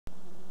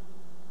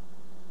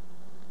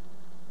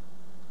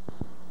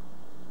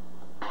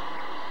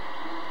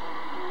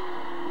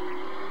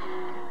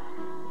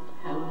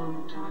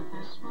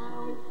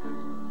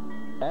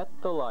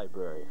The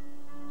Library.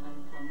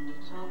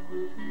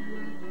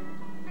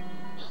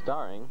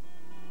 Starring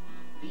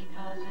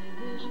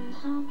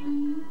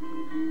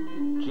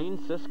Gene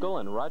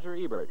Siskel and Roger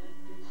Ebert.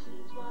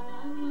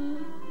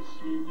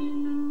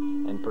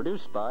 And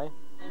produced by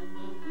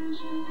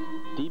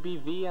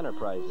DBV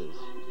Enterprises.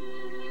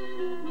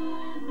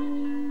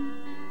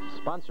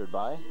 Sponsored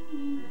by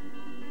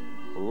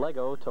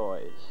Lego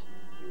Toys.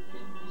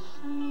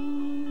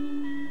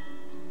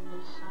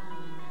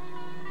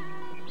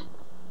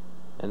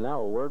 And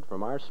now a word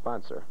from our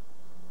sponsor.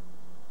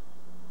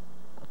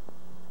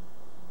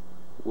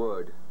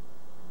 Wood.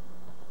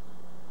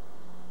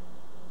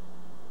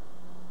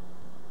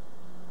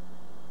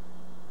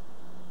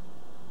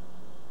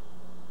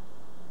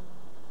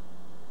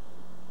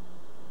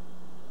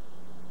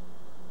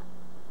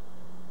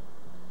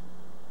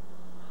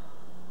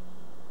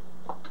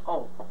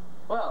 Oh,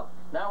 well,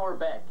 now we're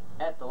back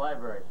at the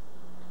library.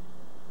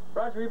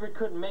 Roger Ebert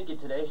couldn't make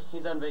it today.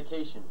 He's on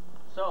vacation.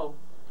 So,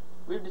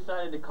 we've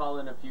decided to call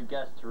in a few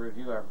guests to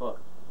review our book.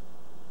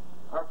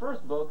 Our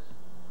first books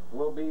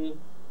will be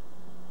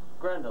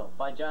Grendel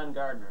by John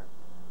Gardner.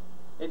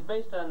 It's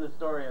based on the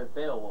story of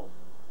Beowulf,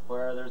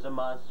 where there's a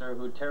monster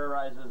who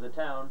terrorizes a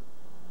town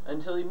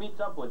until he meets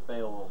up with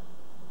Beowulf.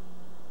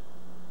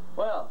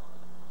 Well,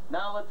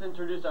 now let's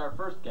introduce our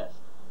first guest,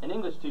 an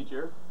English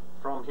teacher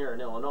from here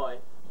in Illinois,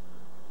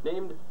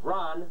 named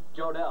Ron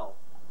Jodell.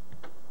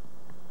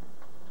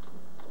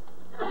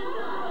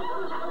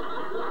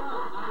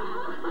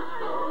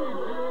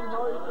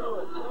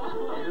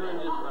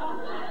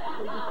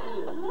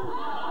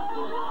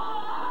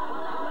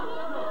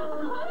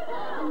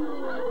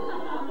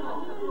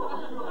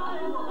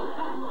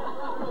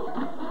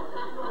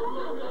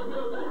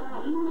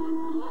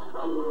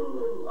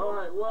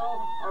 Alright,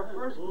 well, our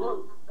first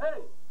book.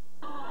 Hey!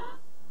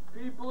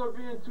 People are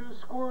being too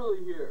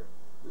squirrely here.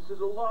 This is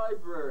a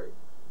library.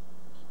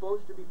 It's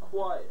supposed to be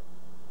quiet.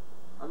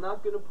 I'm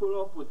not going to put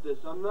up with this.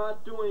 I'm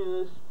not doing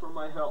this for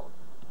my health.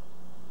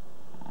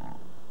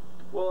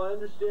 Well, I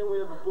understand we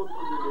have a book to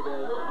do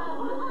today.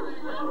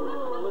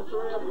 Let's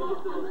hurry up and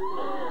get to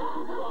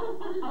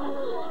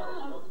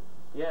this.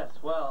 Yes,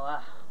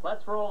 well,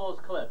 let's roll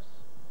those clips.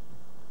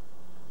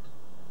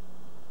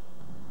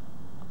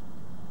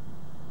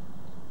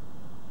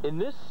 In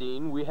this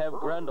scene, we have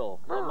Grendel,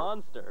 a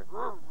monster.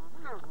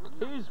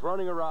 He's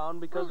running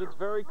around because it's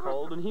very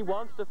cold and he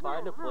wants to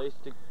find a place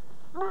to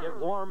get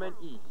warm and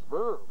eat.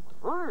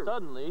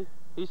 Suddenly,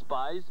 he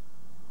spies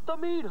the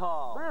meat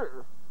hall.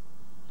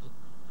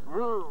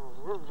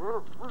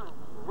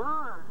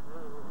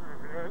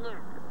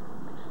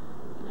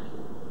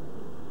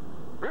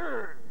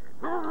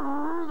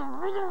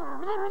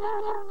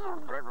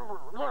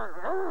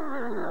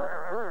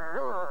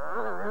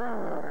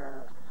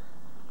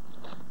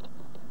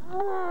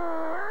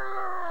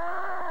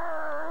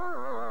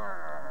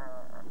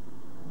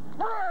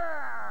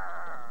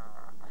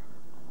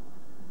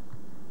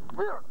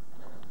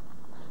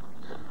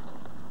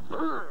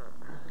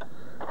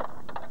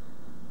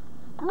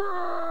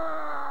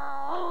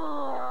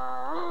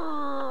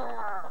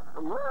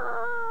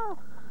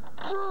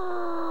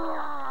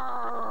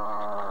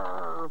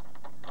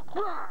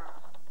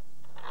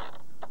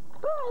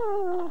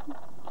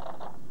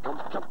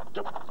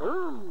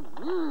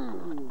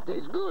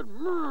 Tastes good.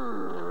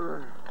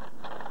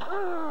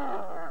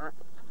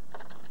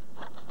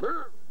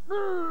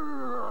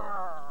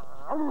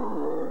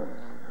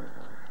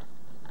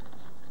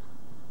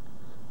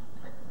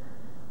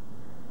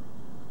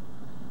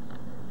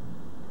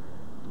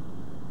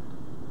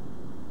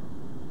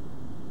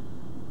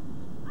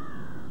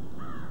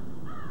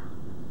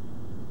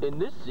 In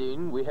this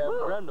scene, we have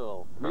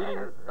Grendel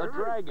meeting a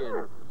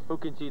dragon who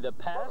can see the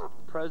past,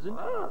 present,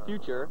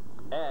 future,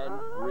 and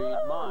read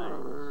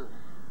minds.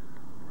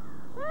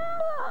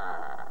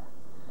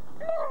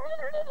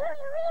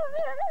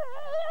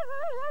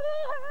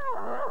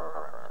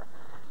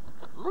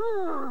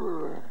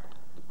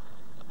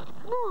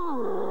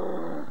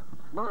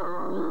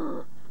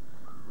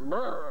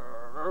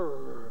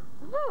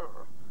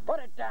 Put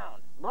it down.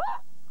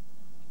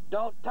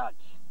 Don't touch.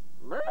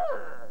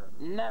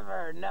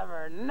 Never,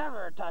 never,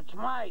 never touch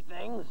my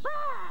things.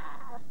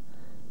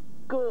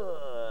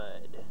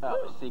 Good. I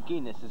was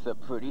thinking this is a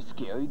pretty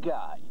scary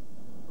guy.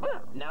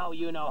 Now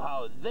you know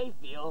how they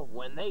feel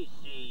when they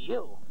see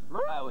you.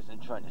 I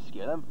wasn't trying to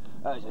scare them.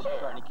 I was just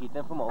trying to keep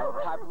them from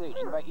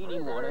overpopulating by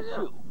eating one or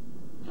two.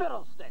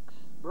 Fiddlesticks.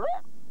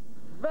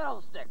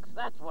 Fiddlesticks,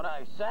 that's what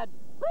I said.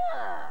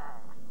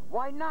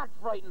 Why not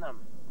frighten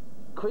them?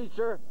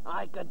 Creature,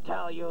 I could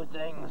tell you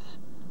things.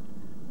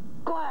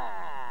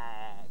 Glag!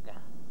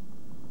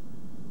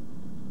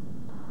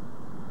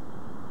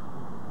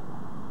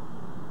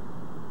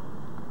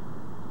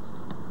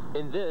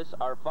 In this,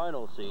 our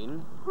final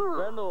scene,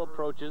 Grendel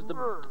approaches the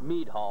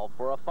meat hall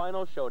for a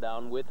final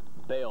showdown with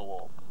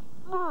Beowulf.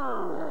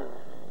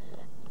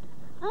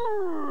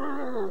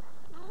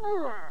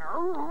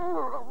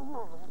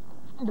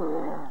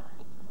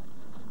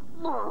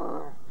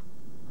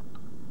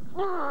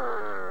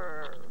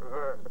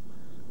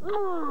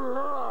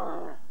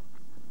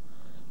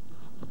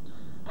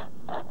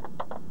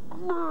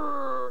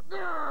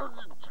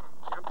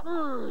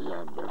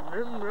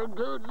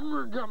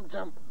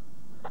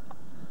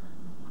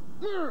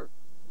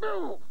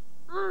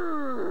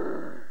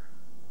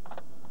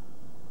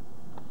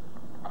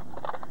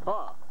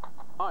 Ah,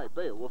 I,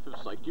 Beowulf, have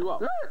psyched you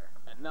out.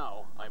 And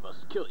now I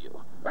must kill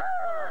you.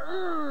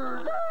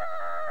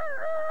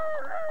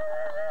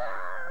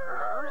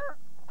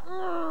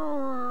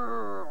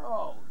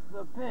 Oh,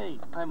 the pain.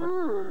 I must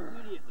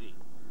immediately.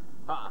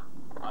 Ha!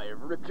 I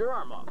have ripped your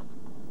arm off.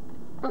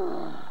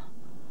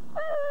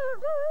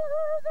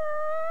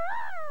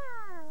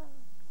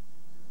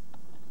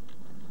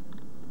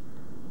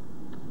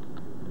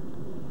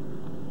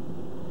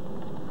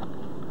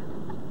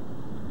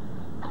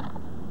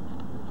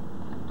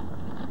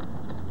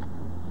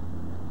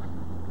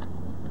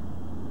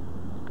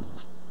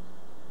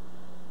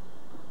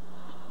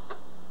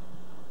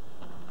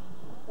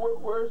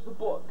 Where's the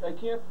book? I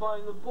can't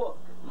find the book.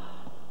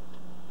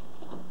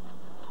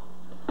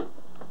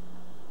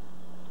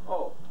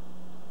 Oh.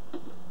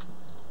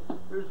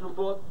 Here's the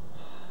book.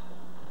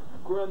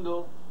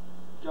 Grendel,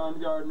 John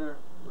Gardner,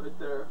 right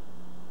there.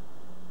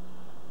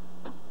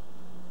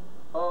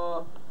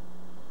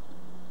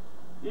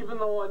 Even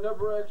though I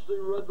never actually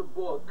read the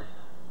book,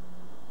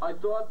 I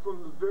thought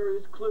from the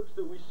various clips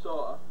that we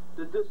saw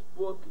that this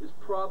book is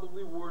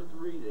probably worth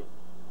reading.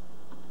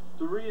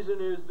 The reason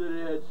is that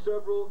it had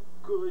several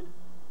good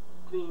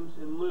themes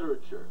in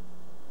literature.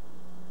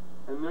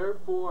 And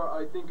therefore,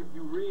 I think if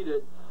you read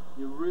it,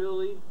 you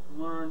really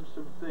learn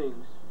some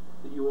things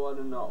that you ought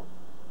to know.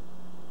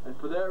 And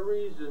for that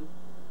reason,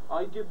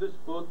 I give this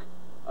book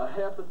a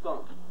half a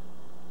thumb.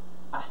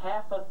 A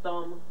half a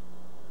thumb?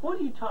 What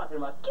are you talking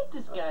about? Get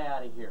this guy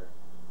out of here.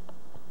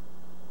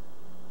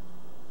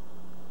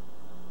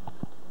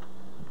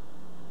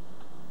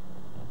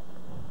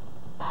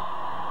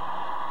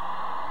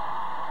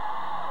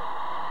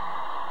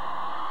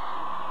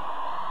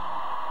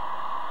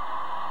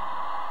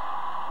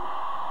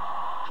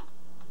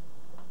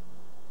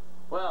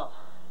 Well,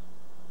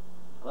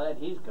 glad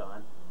he's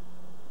gone.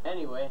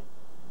 Anyway,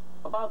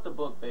 about the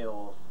book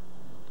Beowulf,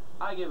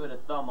 I give it a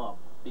thumb up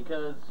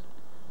because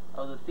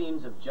of the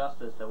themes of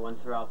justice that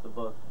went throughout the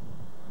book.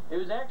 It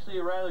was actually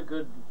a rather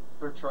good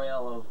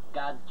portrayal of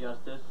God's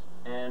justice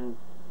and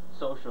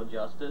social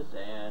justice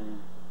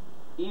and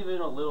even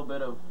a little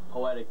bit of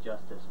poetic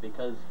justice,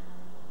 because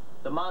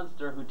the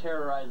monster who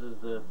terrorizes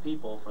the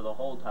people for the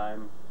whole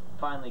time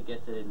finally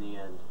gets it in the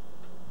end.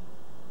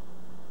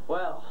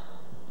 Well,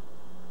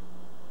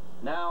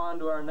 now on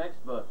to our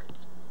next book.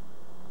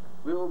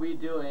 We will be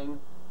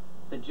doing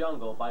The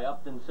Jungle by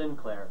Upton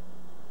Sinclair.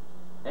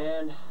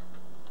 And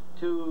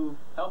to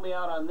help me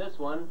out on this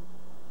one,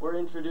 we're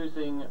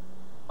introducing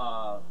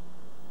a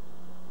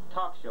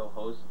talk show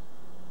host.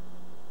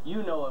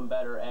 You know him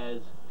better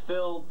as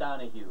Phil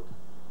Donahue.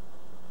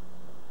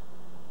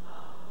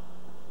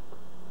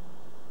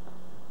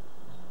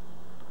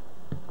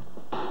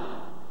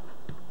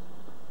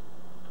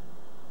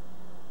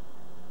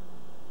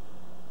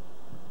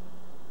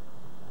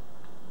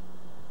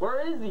 Where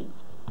is he?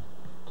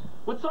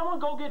 Would someone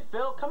go get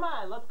Phil? Come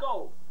on, let's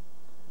go.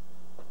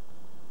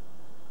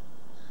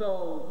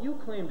 So, you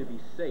claim to be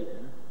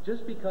Satan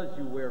just because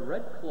you wear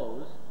red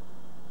clothes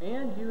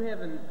and you have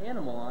an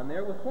animal on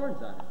there with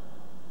horns on it.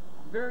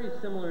 Very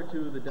similar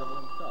to the devil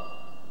himself.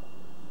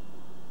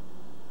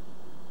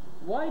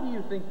 Why do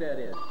you think that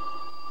is?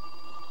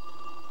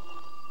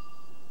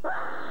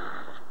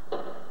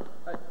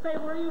 Hey,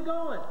 where are you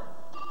going?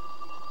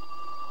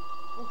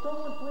 Will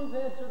someone please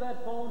answer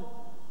that phone?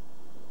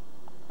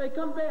 Hey,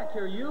 come back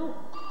here, you!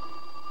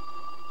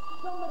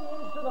 Somebody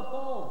answer the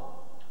phone!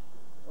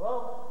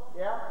 Hello?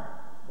 Yeah?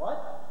 What?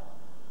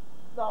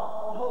 No,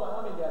 oh, hold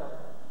on, let me get him.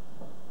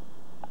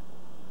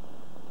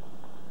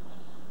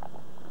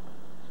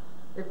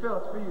 Hey, Phil,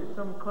 it's for you.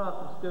 Some clown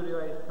from Studio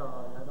A's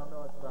calling. I don't know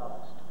what it's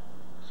about.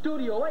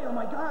 Studio A? Oh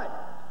my God!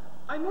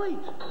 I'm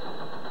late!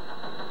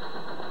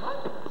 What?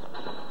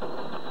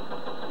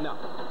 No.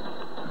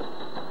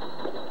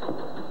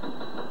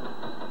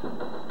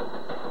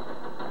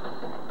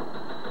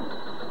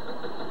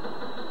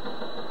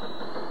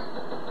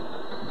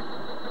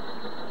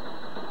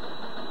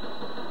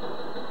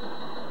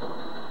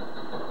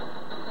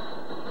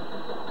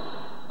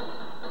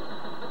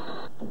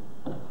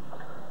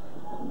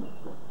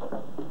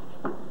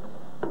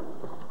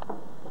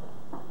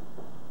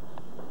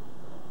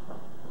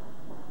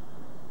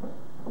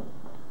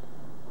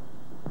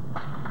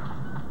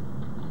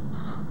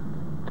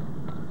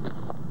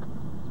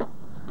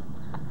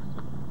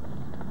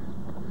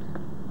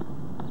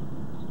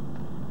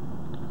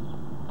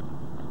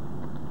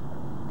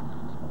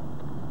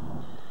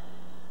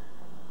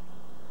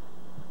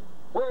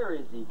 Where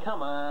is he?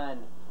 Come on.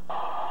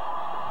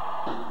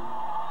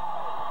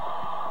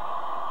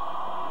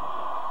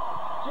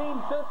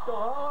 Gene Siskel,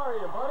 how are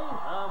you, buddy?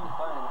 I'm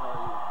fine, how are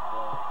you?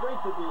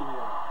 Great to be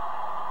here.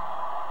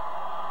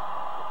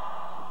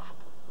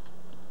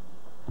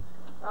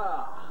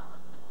 Ah.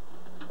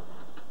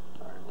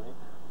 Sorry, wait.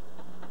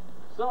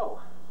 So,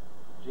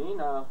 Gene,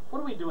 what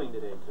are we doing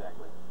today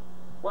exactly?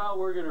 Well,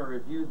 we're going to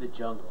review The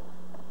Jungle.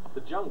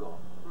 The Jungle?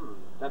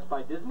 That's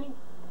by Disney?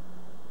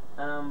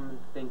 I'm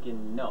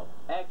thinking no.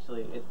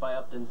 Actually, it's by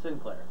Upton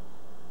Sinclair.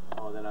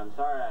 Oh, then I'm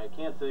sorry, I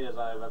can't say as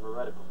I've ever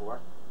read it before.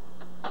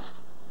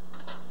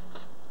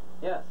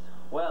 Yes,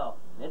 well,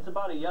 it's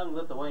about a young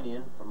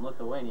Lithuanian from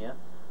Lithuania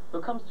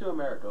who comes to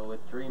America with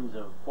dreams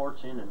of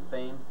fortune and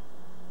fame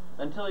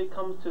until he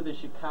comes to the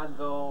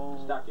Chicago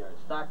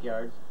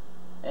stockyards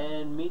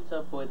and meets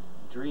up with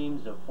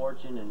dreams of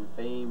fortune and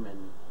fame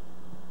and...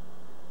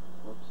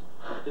 Whoops.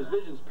 His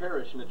visions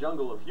perish in a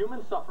jungle of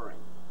human suffering.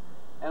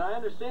 And I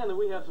understand that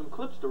we have some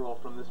clips to roll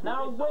from this movie.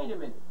 Now, so... wait a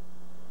minute.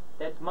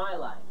 That's my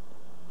line.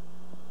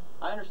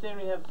 I understand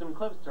we have some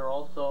clips to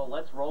roll, so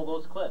let's roll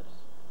those clips.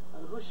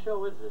 Whose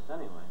show is this,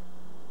 anyway?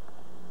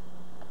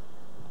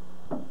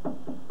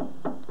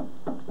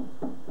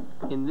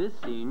 In this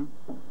scene,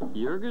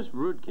 Jurgis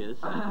Rudkis,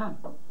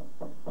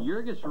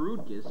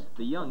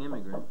 the young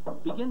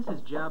immigrant, begins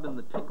his job in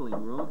the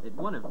pickling room at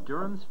one of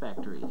Durham's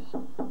factories.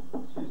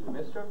 Excuse me,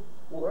 mister?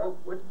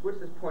 What's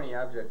this pointy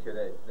object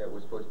here that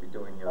we're supposed to be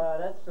doing here?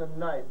 That's a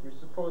knife. You're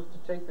supposed to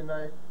take the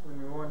knife in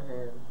your one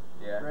hand,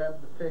 grab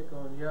the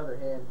pickle in the other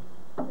hand,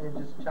 and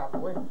just chop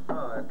away.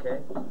 Oh,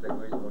 okay. Seems like a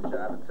reasonable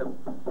job, except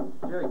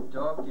very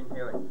dark in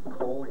here and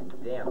cold and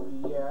damp.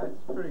 Yeah,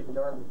 it's pretty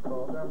dark and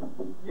cold.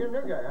 You're a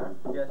new guy, huh?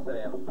 Yes, I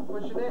am.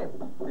 What's your name?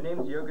 The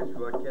name's Jurgis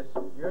Rudkis.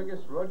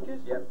 Jurgis Rudkis?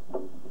 Yep.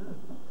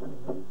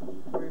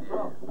 Where are you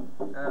from?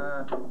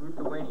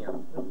 Lithuania.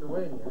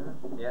 Lithuania, huh?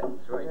 Yeah,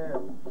 that's right. Yeah.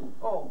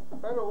 Oh,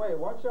 by the way,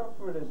 watch out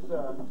for this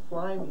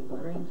slimy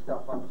green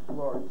stuff on the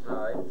floor. It's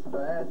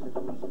the acid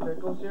in these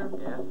pickles here.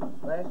 Yeah.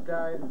 Last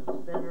guy is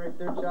standing right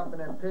there chopping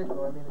that pickle.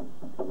 I mean,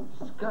 it's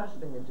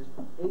disgusting. It just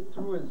ate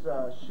through his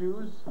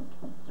shoes,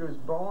 through his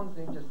bones,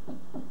 and he just...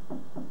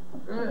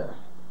 Ugh.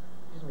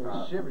 Gives me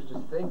the shivers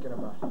just thinking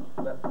about it.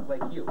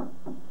 Like you.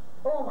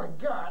 Oh my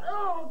God!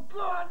 Oh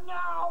God, no!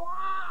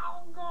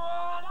 Oh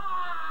God!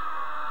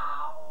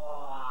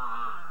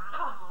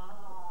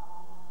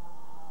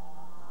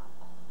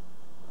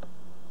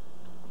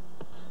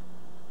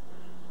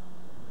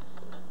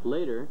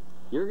 Later,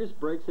 Jurgis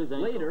breaks his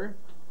ankle.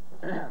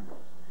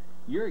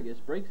 Jurgis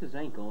breaks his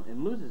ankle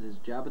and loses his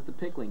job at the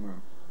pickling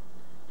room.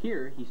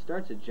 Here, he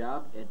starts a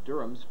job at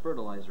Durham's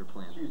fertilizer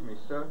plant. Excuse me,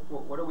 sir.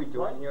 What are we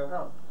doing here?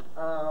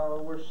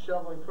 Oh, we're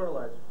shoveling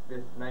fertilizer.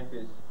 This knife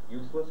is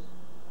useless?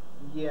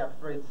 Yeah,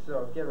 afraid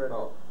so. Get rid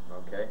of it.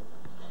 Oh, okay.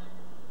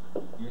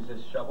 Use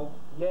this shovel?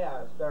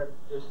 Yeah, start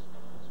just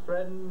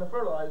spreading the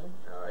fertilizer.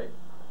 All right.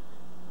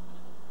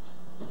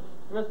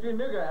 You must be a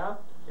new guy, huh?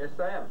 Yes,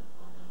 I am.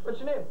 What's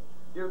your name?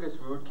 Jurgis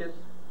Rudkis.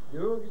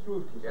 Jurgis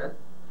Rudkis. Yes.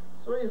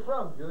 So where are you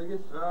from,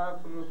 Jurgis?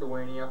 From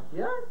Lithuania.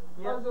 Yeah?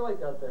 Yeah. How's it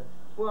like out there?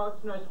 Well,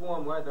 it's nice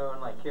warm weather,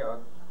 unlike here.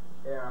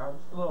 Yeah,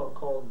 it's a little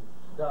cold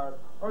and dark.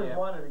 I always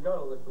wanted to go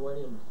to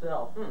Lithuania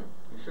myself. You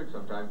should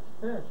sometime.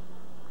 Yeah.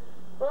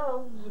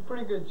 Well, it's a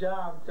pretty good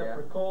job, except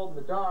for cold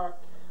and the dark.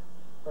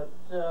 But,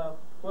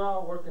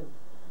 well, working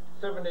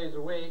 7 days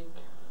a week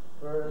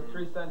for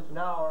 3 cents an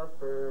hour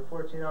for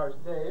 14 hours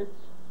a day,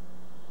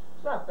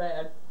 it's not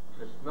bad.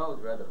 The smell's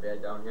rather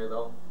bad down here,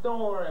 though. Don't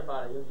worry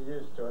about it. You'll get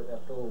used to it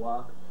after a little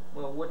while.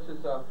 Well, what's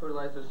this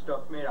fertilizer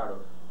stuff made out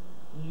of?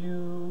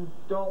 You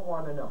don't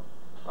want to know.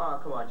 Oh,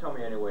 come on, tell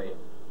me anyway.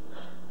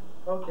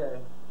 Okay.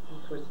 You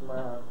twisted my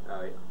arm.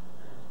 All right.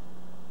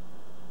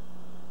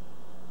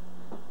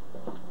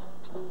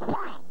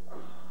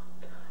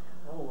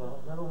 Oh, well,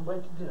 another one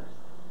bites the dust.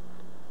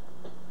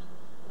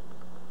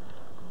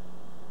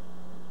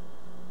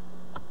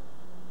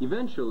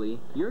 Eventually,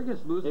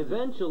 Jurgis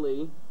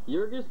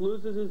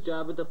loses his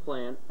job at the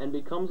plant and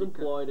becomes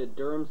employed at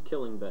Durham's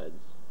killing beds.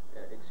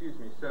 Excuse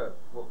me, sir.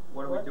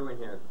 What are we doing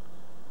here?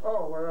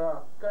 Oh, we're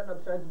cutting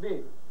up sides of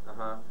beef.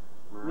 Uh-huh.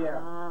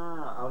 Yeah.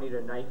 I'll need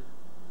a knife.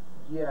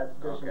 Yeah, it's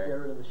good to get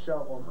rid of the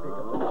shovel and pick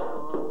up the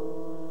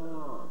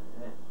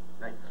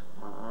Knife.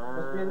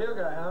 Must be a new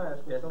guy, huh?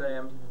 Yes, I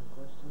am.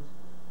 Questions.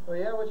 Oh,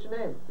 yeah? What's your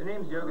name? The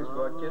name's Jurgis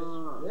Rudkis.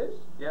 Yes?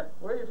 Yep.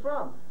 Where are you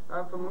from?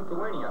 I'm from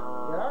Lithuania.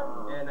 Yeah?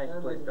 Yeah, nice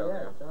Sounds place like, down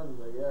there. Sounds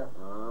like, yeah.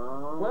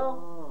 Well,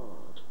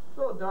 it's a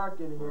little dark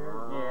in here.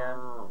 Yeah.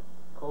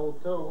 Cold,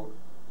 too.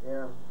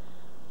 Yeah.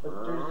 But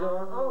there's a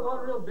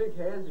lot of real big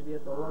hazards you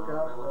have to look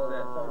out for. What's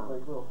that?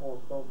 Like little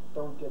holes.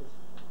 Don't get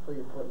put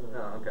your foot in it.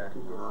 Oh, okay.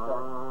 You get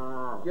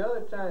stuck. The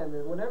other time,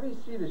 whenever you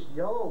see this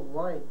yellow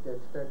light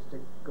that starts to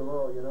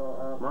glow, you know,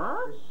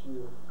 this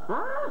shoe.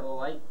 Yellow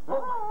light?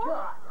 Oh my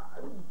God!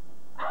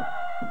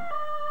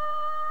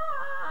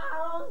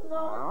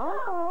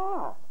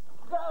 No!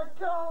 Gotta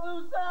call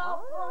loose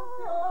help from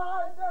your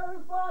eyes,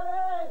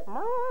 everybody!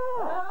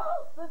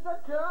 Help! It's a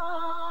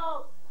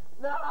call!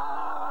 No!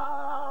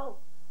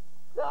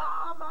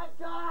 Oh my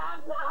God,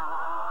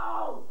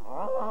 no!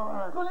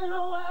 Clear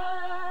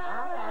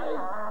away!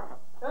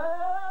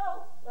 Help!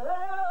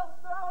 Help!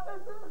 No,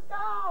 this is a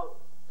call!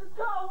 The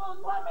call will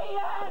let me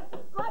in!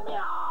 Let me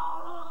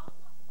out!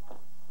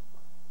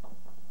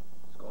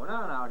 What's going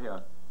on out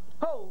here?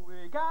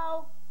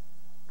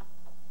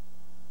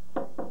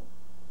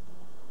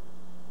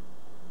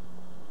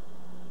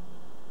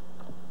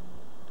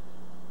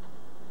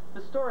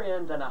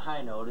 ends on a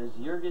high note as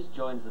Jurgis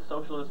joins the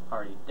Socialist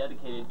Party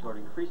dedicated toward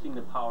increasing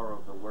the power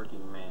of the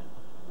working man.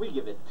 We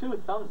give it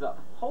 2 thumbs up.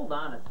 Hold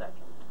on a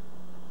second.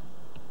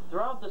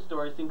 Throughout the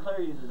story, Sinclair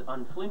uses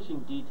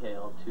unflinching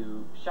detail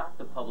to shock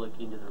the public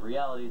into the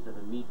realities of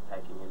the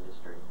meatpacking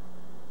industry.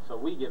 So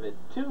we give it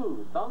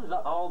 2 thumbs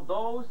up.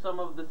 Although some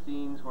of the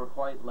scenes were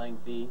quite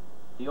lengthy,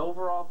 the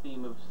overall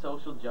theme of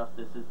social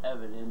justice is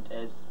evident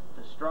as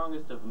the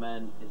strongest of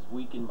men is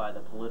weakened by the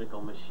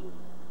political machine.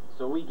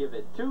 So we give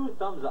it 2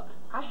 thumbs up.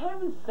 I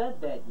haven't said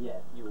that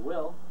yet. You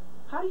will.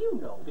 How do you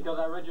know? Because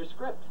I read your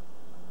script.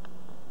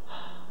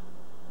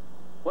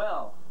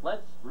 Well,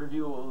 let's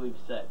review what we've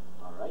said.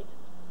 All right.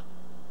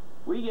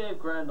 We gave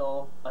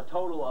Grendel a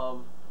total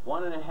of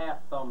 1.5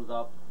 thumbs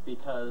up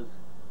because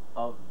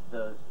of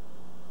the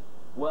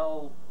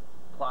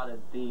well-plotted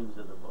themes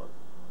of the book.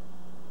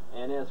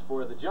 And as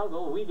for The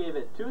Jungle, we gave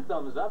it 2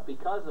 thumbs up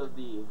because of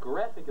the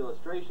graphic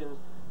illustrations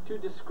to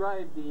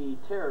describe the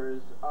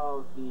terrors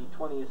of the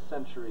 20th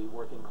century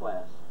working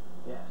class.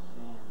 Yes,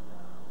 and,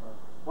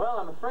 Well,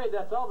 I'm afraid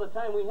that's all the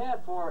time we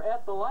have for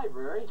At the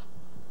Library.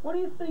 what do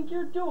you think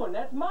you're doing?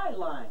 That's my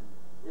line.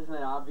 Isn't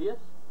it obvious?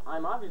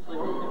 I'm obviously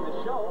hosting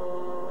the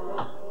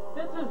show.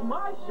 This is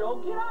my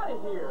show. Get out of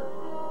here.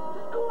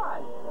 Just go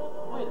on.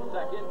 Wait a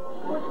second.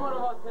 Which one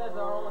of us has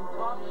our own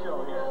talk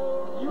show here?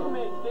 You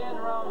may stand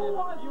around and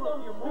review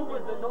a few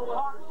movies that no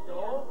talk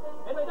show.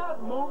 It's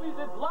not movies,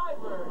 it's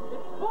library.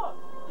 It's books.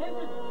 Can't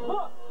you see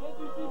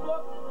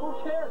books? Who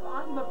cares?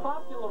 I'm the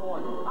popular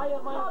one. I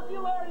have my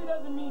popularity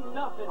doesn't mean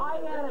nothing. I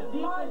had a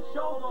decent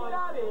show going.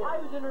 I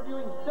was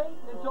interviewing Satan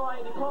until I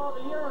had to call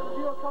the ear and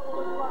review a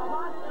couple of about a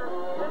monster,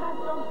 and then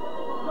some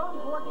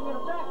gums working in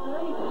a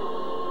factory.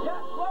 Yes,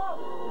 well,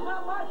 it's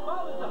not my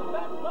fault. It's the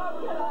best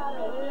love. Get out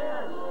of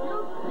here.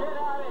 You get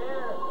out of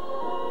here.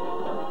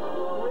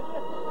 Will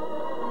you?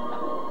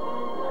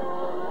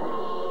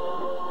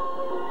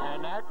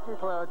 And that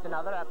concludes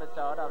another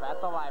episode of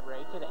At the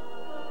Library today.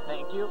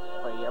 Thank you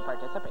for your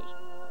participation.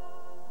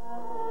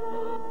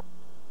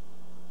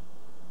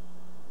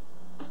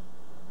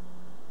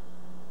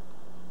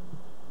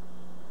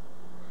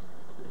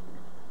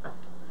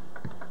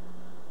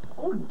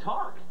 I wouldn't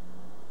talk.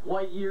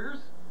 White years.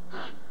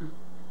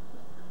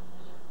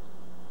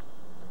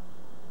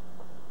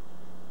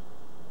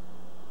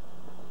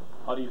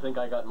 How do you think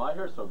I got my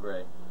hair so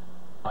gray?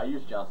 I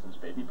use Johnson's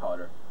baby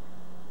powder.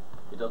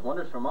 It does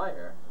wonders for my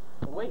hair.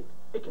 But wait,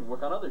 it can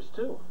work on others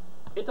too.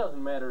 It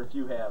doesn't matter if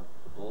you have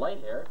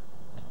light hair.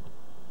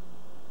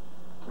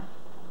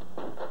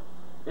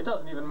 It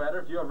doesn't even matter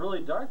if you have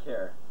really dark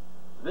hair.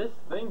 This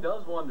thing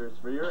does wonders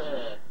for your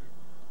hair.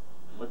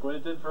 Look what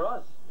it did for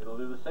us. It'll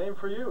do the same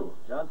for you.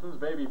 Johnson's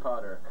baby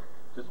powder.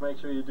 Just make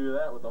sure you do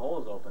that with the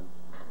holes open.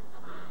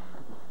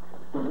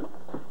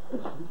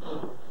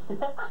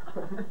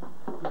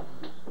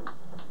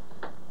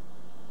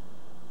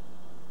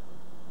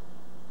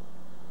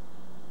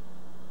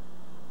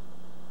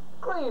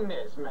 Clean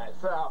this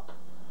mess up.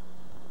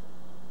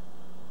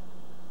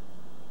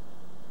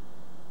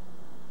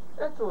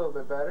 That's a little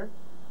bit better.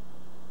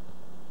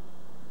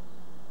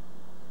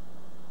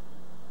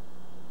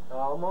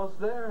 Almost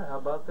there. How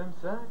about them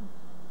signs?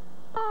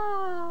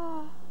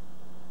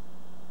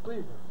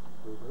 Please.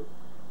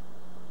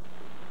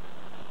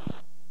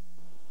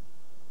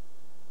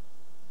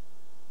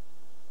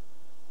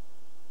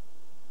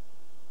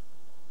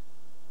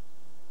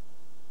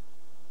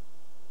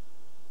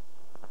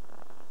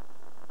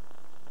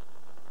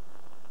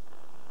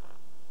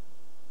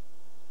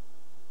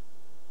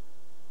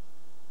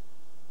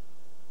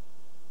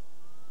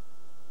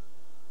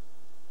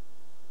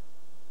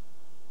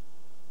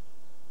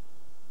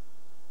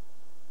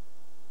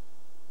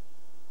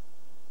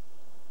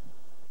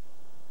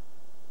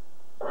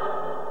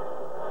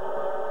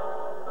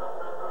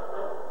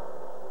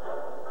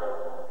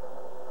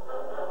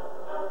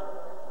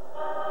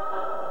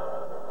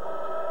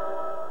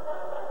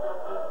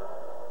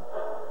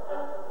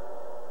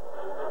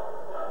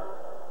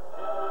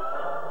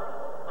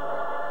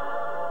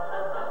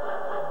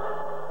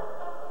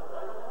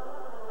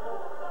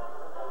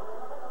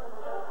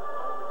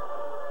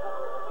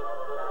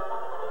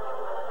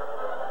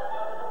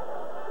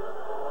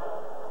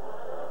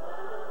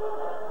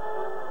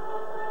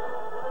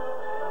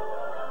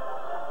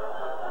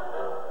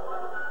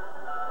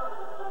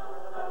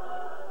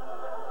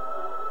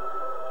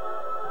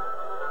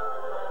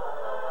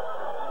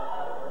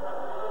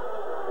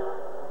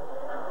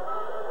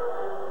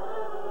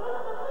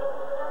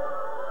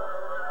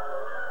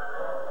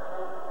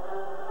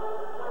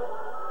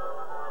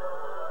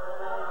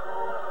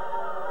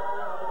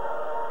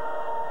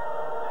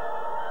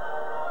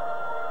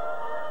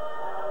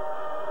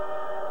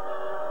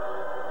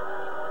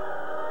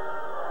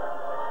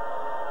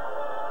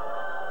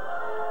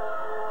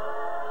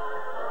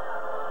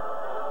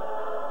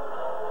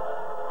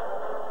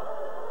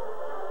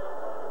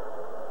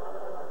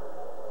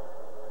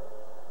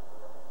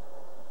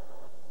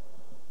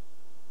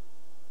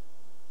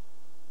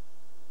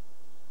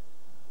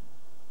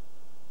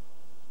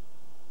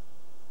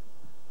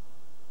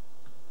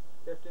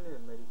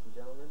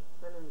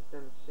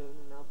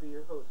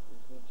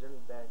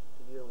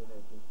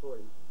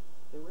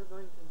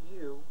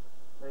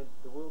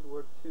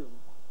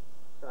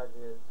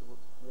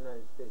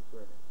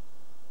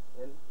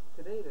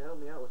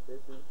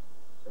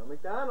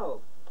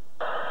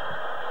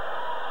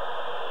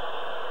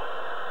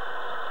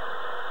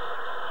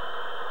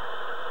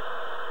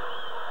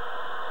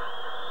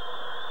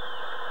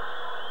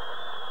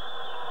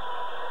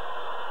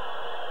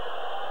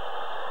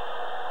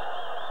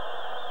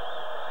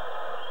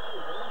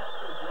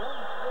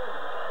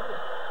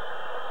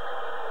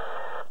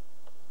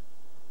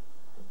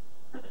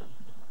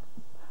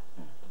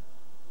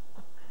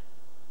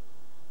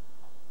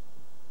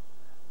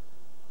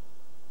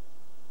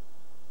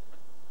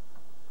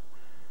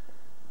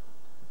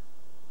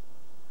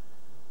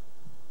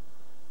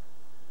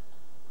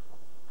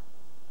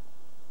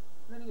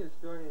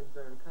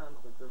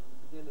 conflict of the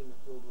beginning of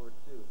World War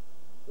II,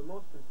 but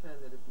most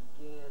contend that it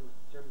began with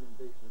the German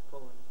invasion of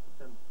Poland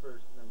September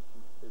 1st,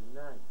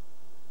 1939.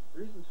 The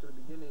reasons for the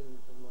beginning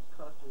of the most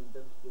costly and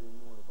devastating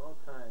war of all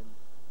time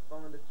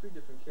fall into three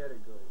different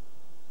categories.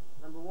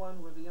 Number one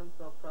were the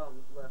unsolved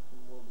problems left from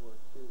World War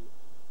II.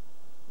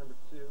 Number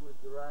two was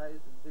the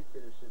rise of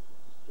dictatorships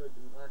that destroyed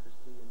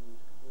democracy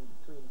in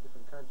between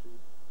different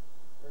countries.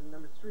 And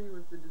number three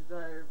was the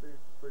desire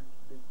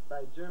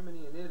by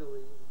Germany and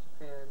Italy and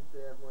Japan to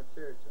have more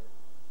territory,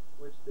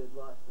 which they'd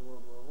lost in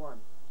World War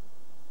I.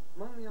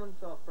 Among the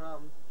unsolved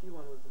problems, the key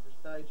one was the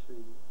Versailles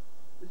Treaty.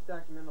 This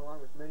document,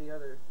 along with many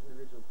other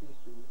individual peace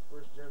treaties,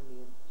 forced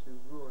Germany into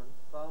ruin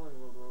following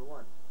World War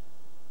I.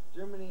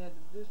 Germany had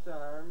to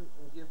disarm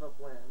and give up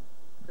land,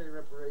 pay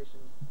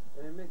reparations,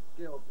 and admit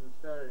guilt in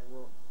starting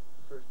the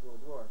First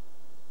World War.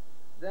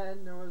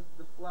 Then there was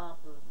the flop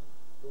of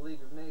the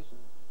League of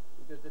Nations,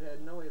 because it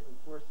had no way of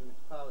enforcing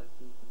its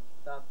policies and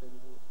stopping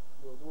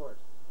world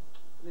wars.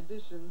 In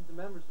addition, the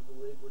members of the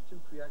League were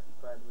too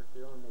preoccupied with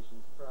their own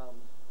nation's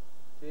problems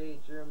to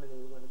aid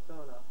Germany when its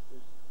own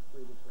officers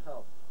pleaded for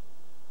help.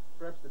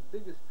 Perhaps the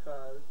biggest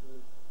cause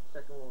of the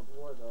Second World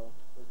War, though,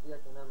 was the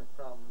economic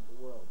problem of the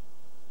world.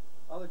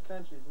 Other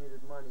countries needed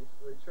money,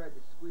 so they tried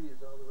to squeeze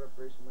all the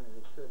reparation money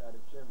they could out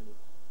of Germany,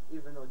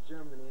 even though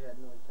Germany had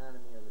no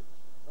economy of its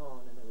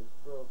own and it was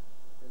broke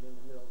and in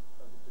the middle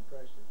of the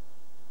Depression.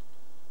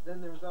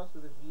 Then there was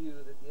also the view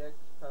that the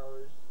Axis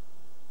powers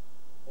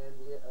and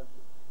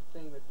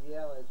saying that the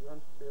Allies were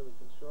unfairly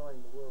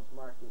controlling the world's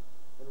market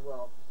and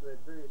wealth, so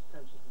that various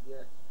countries of the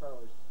Axis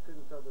powers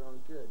couldn't sell their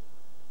own goods.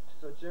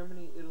 So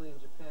Germany, Italy,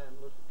 and Japan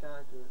looked to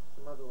conquer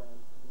some other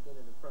lands to begin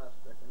to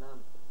prosper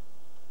economically.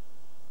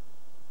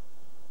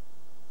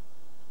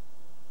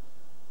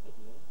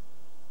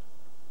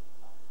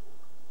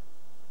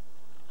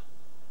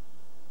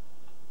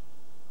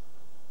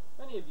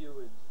 Many of you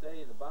would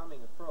say the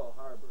bombing of Pearl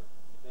Harbor.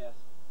 If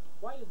asked,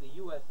 why did the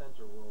U.S.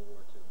 enter World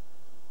War II?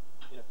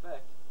 In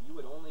effect, you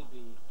would only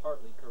be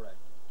partly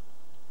correct.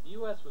 The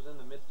U.S. was in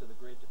the midst of the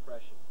Great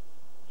Depression.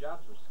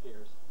 Jobs were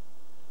scarce.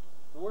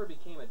 The war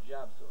became a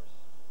job source.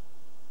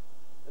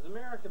 As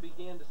America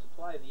began to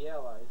supply the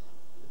Allies,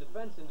 the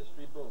defense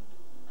industry boomed.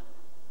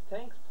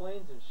 Tanks,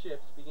 planes, and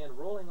ships began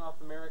rolling off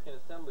American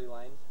assembly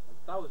lines, and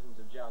thousands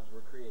of jobs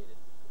were created.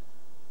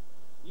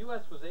 The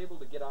U.S. was able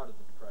to get out of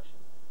the Depression.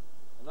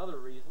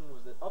 Another reason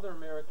was that other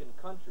American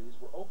countries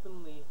were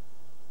openly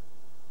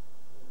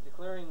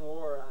declaring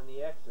war on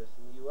the Axis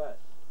in the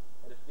U.S.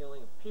 at a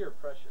feeling of peer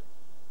pressure.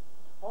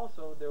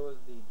 Also, there was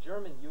the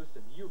German use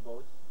of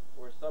U-boats,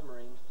 or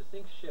submarines, to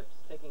sink ships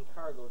taking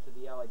cargo to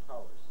the Allied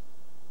powers.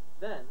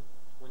 Then,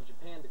 when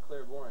Japan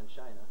declared war on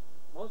China,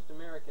 most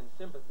Americans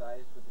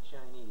sympathized with the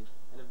Chinese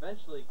and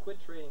eventually quit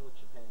trading with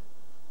Japan.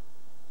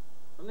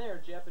 From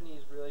there,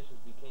 Japanese relations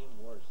became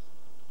worse.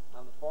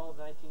 On the fall of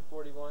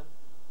 1941,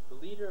 the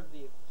leader of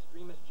the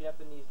extremist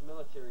Japanese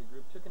military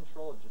group took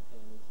control of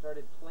Japan and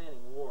started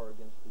planning war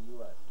against the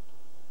U.S.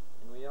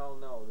 And we all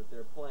know that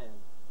their plan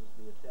was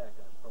the attack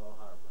on Pearl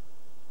Harbor.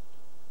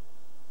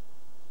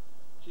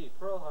 Gee,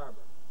 Pearl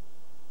Harbor.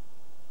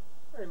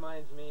 That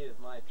reminds me of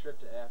my trip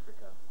to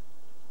Africa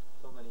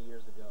so many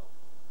years ago.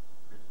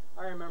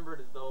 I remember it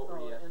as though it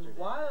were yesterday.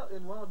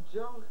 And while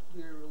Joe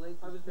here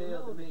relates his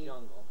tale to me,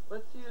 jungle,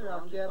 let's hear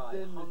how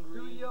Captain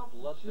Mitsuyo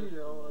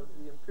Fuchito of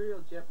the Imperial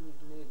Japanese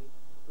Navy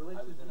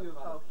relates his view of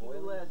how he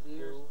led the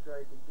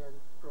airstrike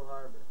against Pearl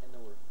Harbor. And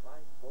there were 5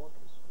 bullet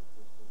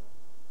constrictors to them.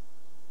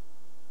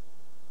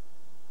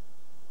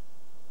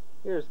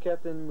 Here's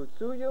Captain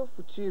Mitsuyo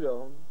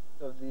Fuchito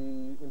of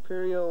the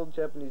Imperial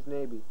Japanese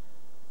Navy,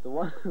 the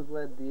one who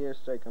led the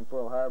airstrike on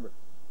Pearl Harbor.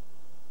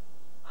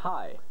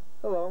 Hi.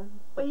 Hello.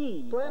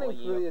 Planning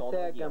for the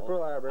attack on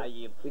Pearl Harbor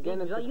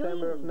began in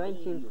September of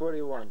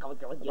 1941,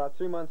 about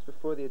 3 months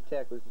before the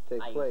attack was to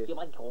take place.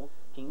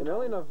 In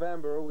early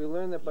November, we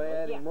learned that by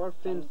adding more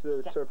fins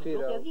to the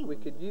torpedo, we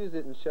could use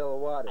it in shallow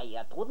water.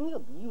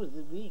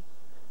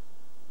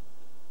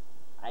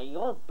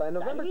 By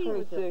November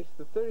 26th,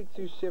 the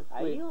 32-ship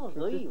fleet,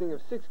 consisting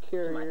of 6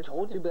 carriers,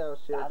 2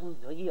 battleships,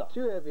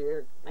 2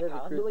 heavy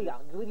cruisers,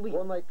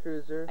 1 light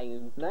cruiser,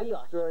 9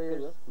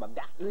 destroyers,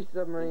 3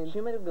 submarines,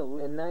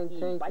 and 9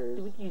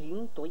 tankers,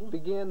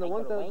 began the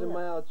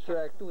 1,000-mile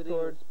trek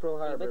towards Pearl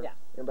Harbor,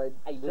 and by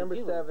December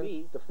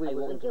 7th, the fleet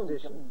was in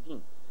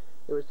position.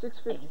 It was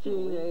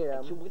 6:15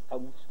 a.m.,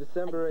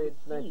 December 8,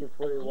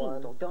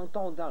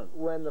 1941,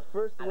 when the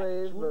first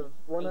wave of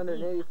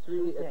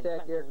 183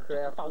 attack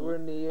aircraft were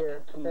in the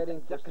air,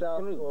 heading for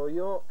South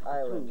Oyo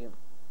Island.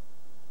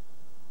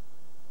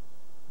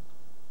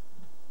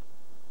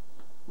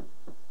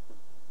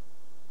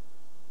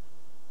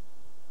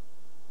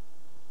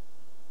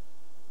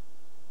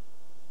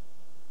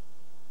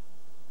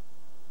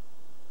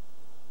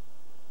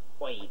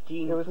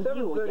 It was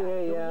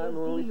 7:30 a.m.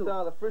 when we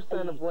saw the first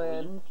sign of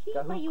land,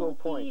 Gahuko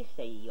Point,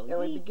 and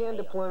we began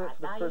deployment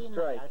for the first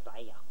strike.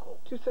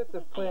 2 sets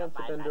of plans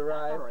had been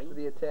derived for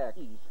the attack.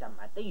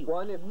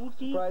 One, if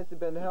surprise had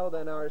been held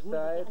on our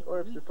side, or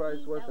if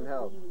surprise wasn't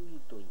held.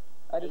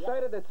 I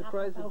decided that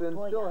surprise had been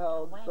still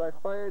held, so I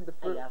fired the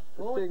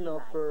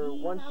signal for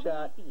one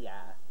shot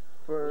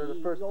for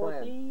the first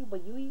plan.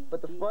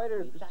 But the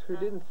fighters who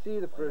didn't see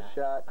the first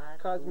shot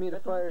caused me to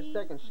fire a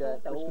second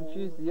shot, which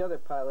confused the other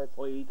pilots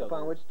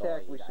upon which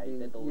attack we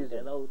should be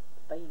using.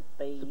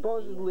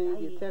 Supposedly,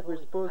 the attack we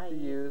were supposed to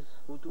use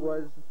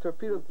was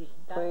torpedo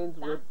planes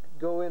would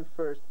go in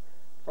first,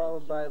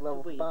 followed by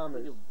level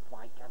bombers,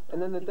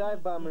 and then the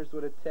dive bombers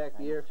would attack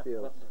the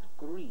airfields.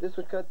 This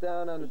would cut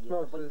down on the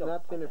smoke so as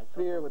not to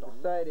interfere with the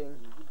sighting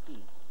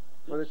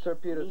for the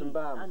torpedoes and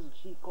bombs.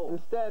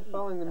 Instead,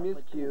 following the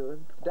miscue,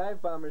 the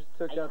dive bombers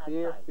took out the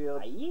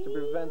airfields to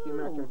prevent the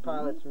American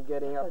pilots from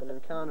getting up and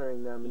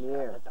encountering them in the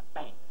air.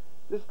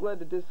 This led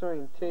to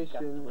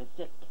disorientation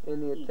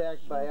in the attack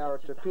by our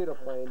torpedo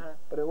planes,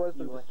 but it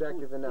wasn't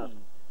destructive enough.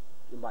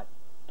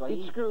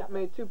 Each group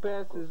made 2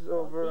 passes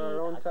over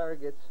our own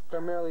targets,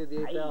 primarily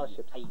the 8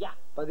 battleships.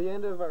 By the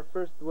end of our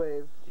first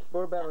wave,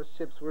 4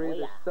 battleships were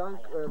either sunk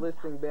or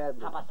listing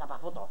badly.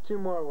 2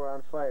 more were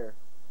on fire.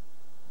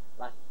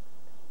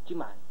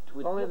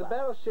 Only the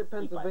battleship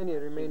Pennsylvania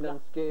remained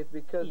unscathed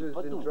because it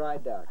was in dry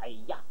dock.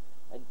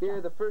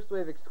 Here, the first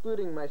wave,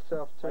 excluding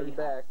myself, turned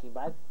back,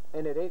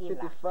 and at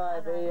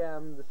 8:55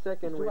 a.m., the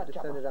second wave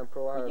descended on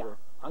Pearl Harbor.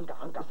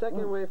 The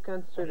second wave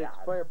concentrated its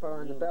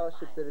firepower on the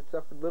battleships that had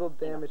suffered little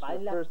damage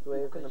from the first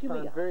wave and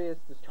upon various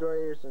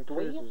destroyers and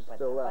cruisers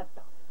still left.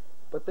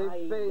 But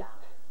they faced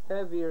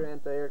heavier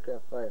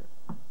anti-aircraft fire.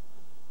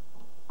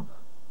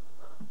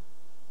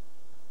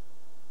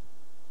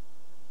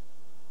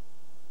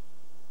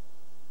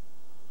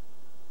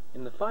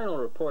 In the final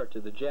report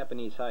to the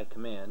Japanese High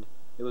Command,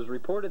 it was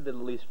reported that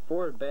at least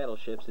 4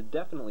 battleships had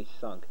definitely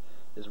sunk,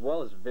 as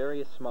well as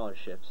various smaller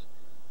ships,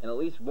 and at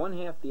least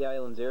 1/2 the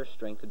island's air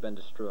strength had been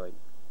destroyed.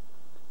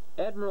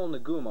 Admiral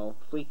Nagumo,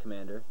 fleet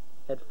commander,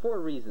 had 4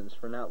 reasons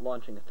for not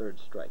launching a third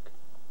strike.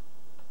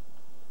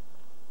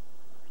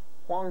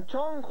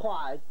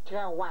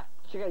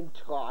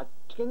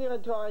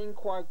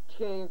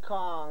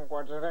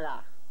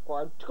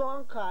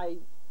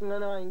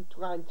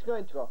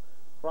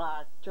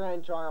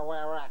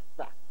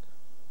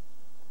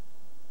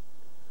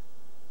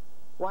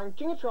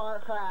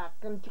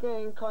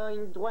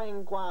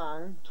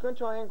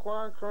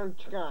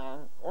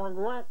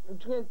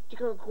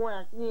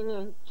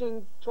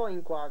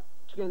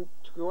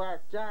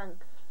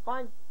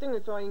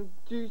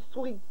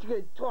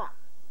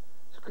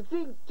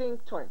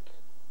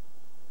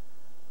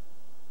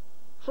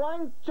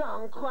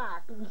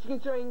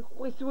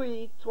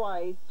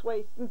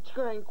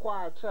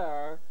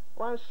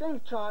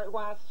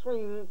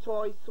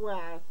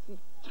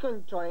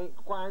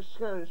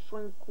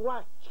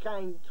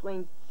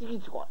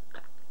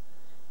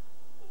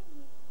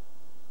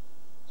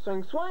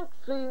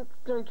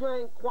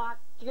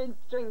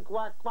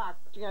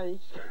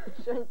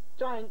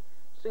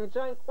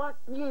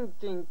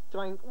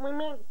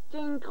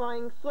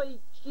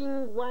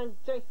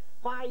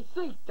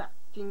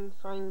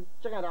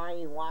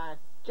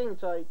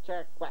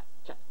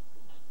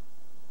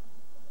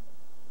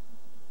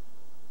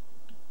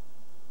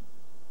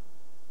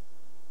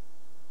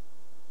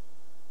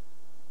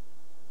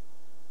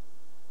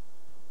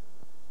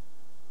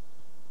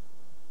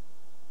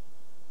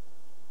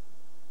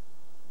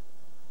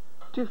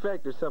 Two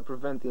factors helped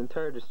prevent the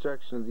entire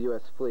destruction of the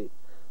U.S. fleet.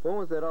 One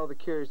was that all the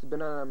carriers had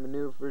been out on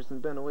maneuvers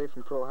and been away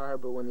from Pearl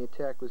Harbor when the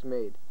attack was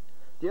made.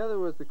 The other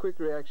was the quick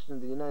reaction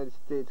of the United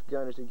States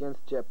gunners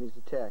against the Japanese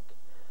attack.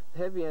 The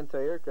heavy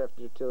anti-aircraft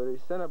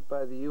artillery sent up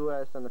by the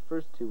U.S. on the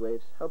first 2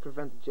 waves helped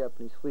prevent the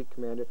Japanese fleet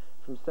commander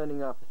from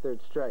sending off a third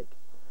strike.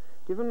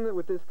 Given that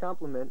with this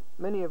compliment,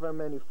 many of our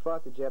men who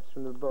fought the Japs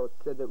from the boats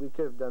said that we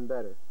could have done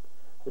better.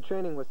 The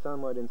training was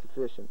somewhat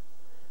insufficient.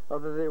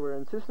 Although they were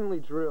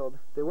insistently drilled,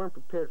 they weren't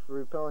prepared for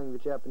repelling the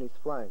Japanese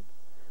flying.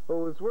 What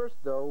was worse,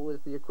 though,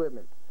 was the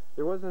equipment.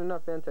 There wasn't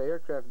enough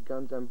anti-aircraft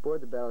guns on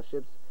board the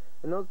battleships,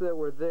 and those that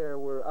were there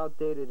were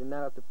outdated and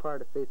not up to par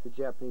to face the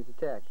Japanese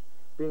attack,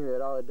 being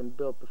that all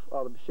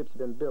the ships had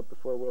been built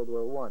before World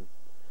War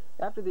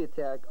I. After the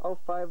attack, all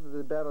 5 of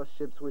the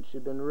battleships which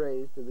had been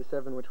raised, of the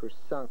 7 which were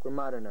sunk, were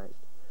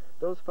modernized.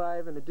 Those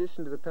 5, in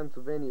addition to the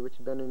Pennsylvania, which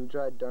had been in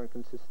dry dock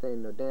and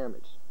sustained no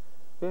damage.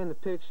 Here in the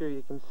picture,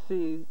 you can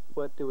see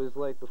what it was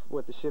like,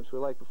 what the ships were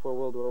like before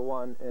World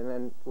War I, and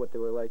then what they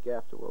were like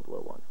after World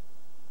War I.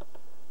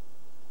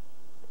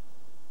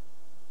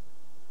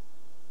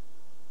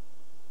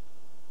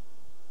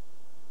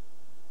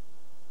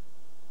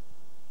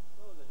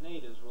 So the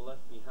natives were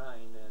left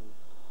behind, and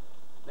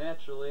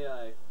naturally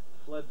I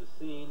fled the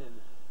scene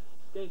and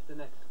escaped the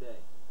next day.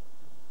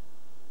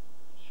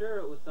 Sure,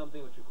 it was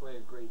something which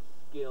required great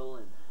skill,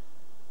 and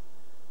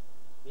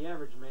the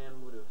average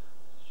man would have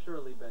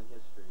surely been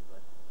history,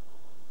 but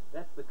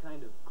that's the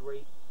kind of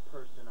great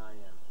person I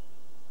am.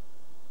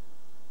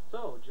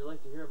 So, would you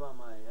like to hear about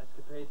my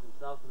escapades in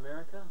South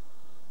America?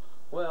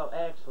 Well,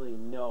 actually,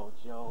 no,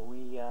 Joe.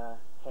 We,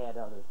 had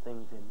other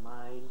things in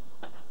mind.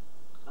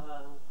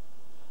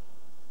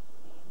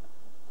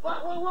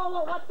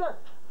 Whoa, what's that?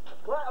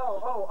 What?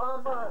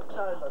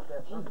 Sorry about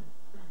that.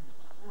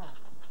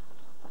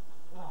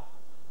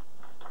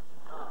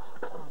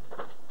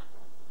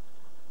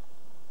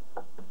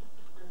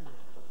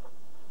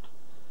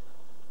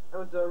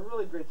 That was a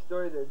really great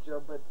story there,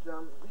 Joe, but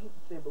I hate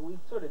to say it, but we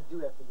sort of do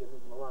have to get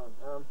moving along.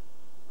 Of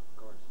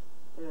course.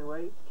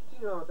 Anyway, let's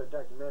continue on with our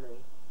documentary.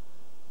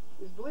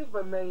 It is believed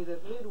by many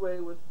that Midway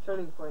was the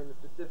turning point in the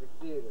Pacific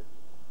Theater.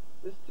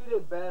 This two-day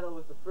battle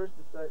was the first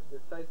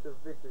decisive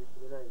victory for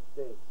the United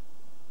States.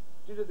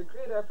 Due to the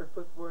great effort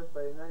put forth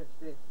by the United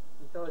States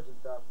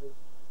Intelligence Office,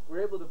 we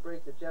were able to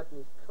break the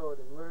Japanese code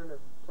and learn of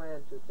a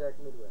plan to attack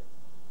Midway.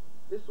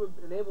 This would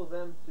enable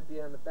them to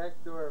be on the back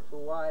door of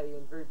Hawaii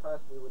and very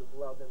possibly would have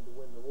allowed them to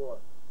win the war.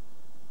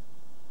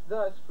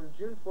 Thus, from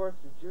June 4th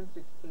through June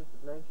 16th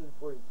of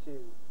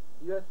 1942,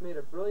 the U.S. made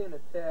a brilliant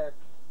attack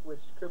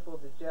which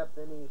crippled the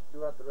Japanese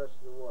throughout the rest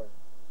of the war.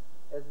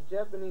 As the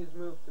Japanese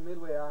moved to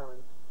Midway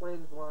Islands,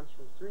 planes launched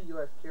from 3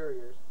 U.S.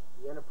 carriers,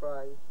 the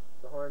Enterprise,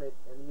 the Hornet,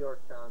 and the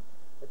Yorktown,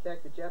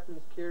 attacked the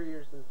Japanese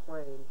carriers and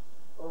planes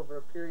over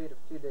a period of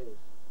 2 days.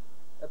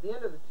 At the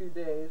end of the 2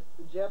 days,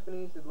 the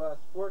Japanese had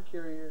lost 4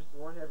 carriers,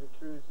 1 heavy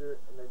cruiser,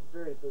 and a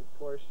very big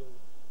portion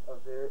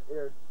of their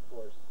air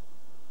force.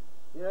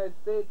 The United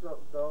States,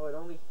 though, had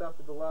only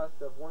suffered the loss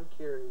of 1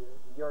 carrier,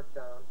 the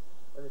Yorktown,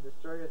 and the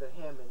destroyer, the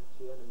Hammond,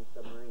 to enemy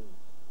submarines.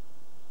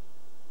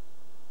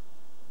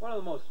 One of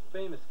the most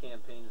famous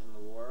campaigns in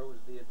the war was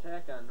the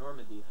attack on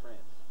Normandy,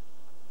 France.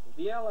 If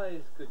the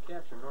Allies could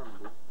capture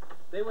Normandy,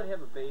 they would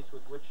have a base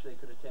with which they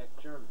could attack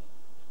Germany.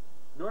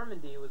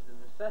 Normandy was a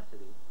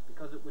necessity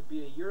because it would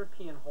be a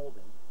European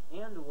holding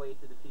and a way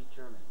to defeat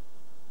Germany.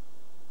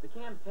 The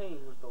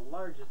campaign was the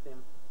largest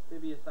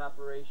amphibious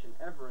operation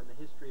ever in the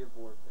history of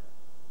warfare.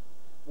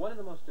 One of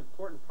the most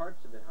important parts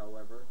of it,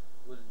 however,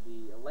 was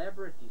the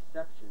elaborate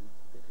deception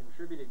that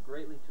contributed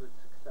greatly to its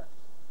success.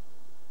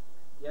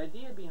 The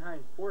idea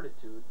behind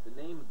Fortitude, the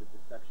name of the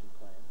deception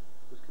plan,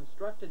 was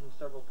constructed in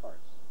several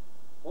parts.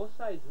 Both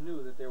sides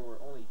knew that there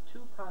were only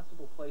 2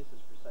 possible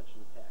places for such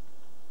an attack: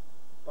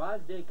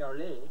 Bas de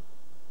Garlay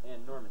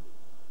and Normandy.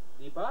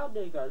 The Bas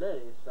de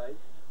Garlay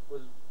site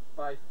was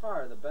by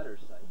far the better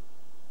site.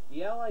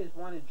 The Allies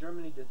wanted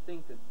Germany to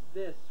think that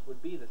this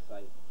would be the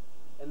site,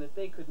 and that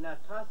they could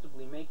not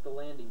possibly make the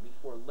landing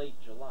before late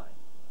July.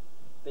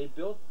 They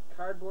built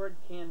cardboard,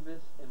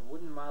 canvas, and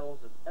wooden models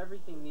of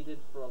everything needed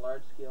for a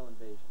large-scale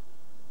invasion.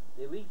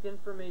 They leaked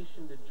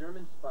information to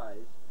German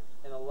spies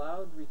and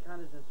allowed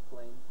reconnaissance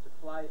planes to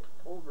fly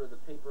over the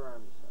paper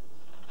army sites.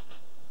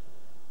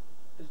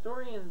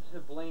 Historians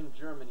have blamed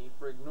Germany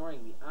for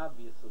ignoring the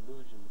obvious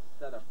illusions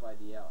set up by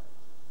the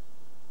Allies.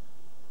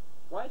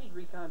 Why did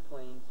recon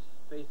planes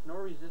face no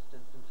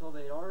resistance until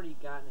they had already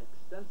gotten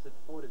extensive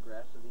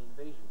photographs of the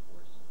invasion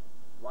force?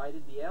 Why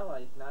did the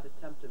Allies not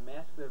attempt to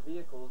mask their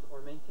vehicles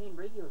or maintain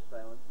radio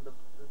silence in the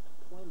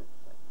deployment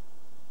site?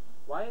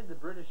 Why had the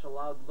British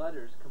allowed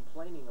letters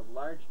complaining of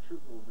large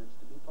troop movements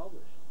to be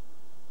published?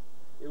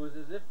 It was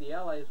as if the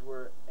Allies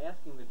were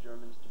asking the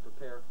Germans to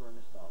prepare for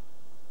an assault.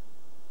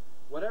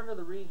 Whatever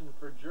the reason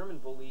for German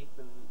belief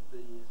in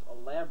these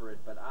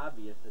elaborate but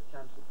obvious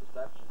attempts at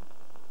deception,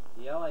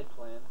 the Allied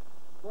plan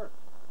worked.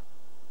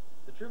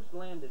 The troops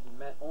landed and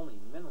met only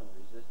minimal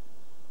resistance.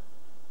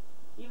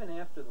 Even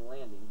after the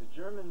landing, the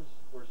Germans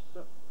were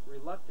so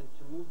reluctant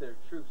to move their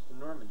troops to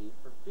Normandy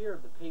for fear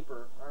of the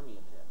paper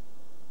army attack.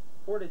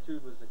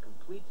 Fortitude was a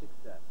complete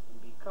success, and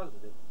because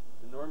of it,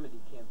 the Normandy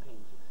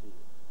campaign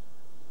succeeded.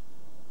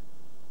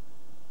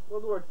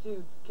 World War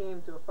II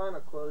came to a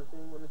final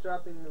closing when the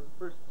dropping of the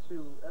first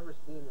 2 ever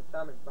seen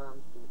atomic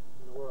bombs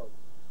in the world.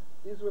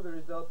 These were the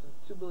results of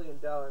the $2 billion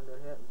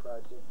Manhattan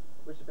Project,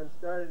 which had been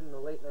started in the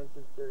late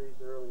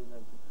 1930s or early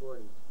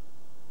 1940s.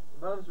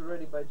 The bombs were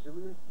ready by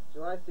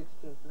July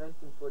 16,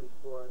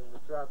 1944, and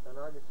were dropped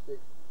on August 6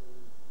 and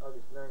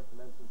August 9,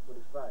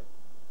 1945.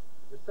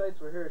 The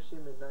sites were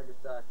Hiroshima and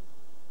Nagasaki.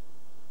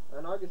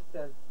 On August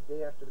 10th, the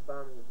day after the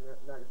bombing of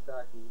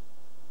Nagasaki,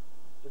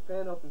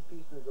 Japan opened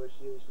peace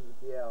negotiations with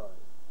the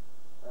Allies.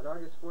 On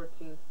August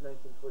 14,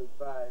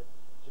 1945,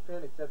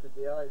 Japan accepted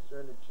the Allies'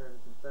 surrender terms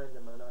and signed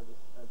them on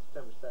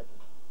September 2nd.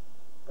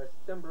 By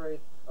September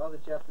 8th, all the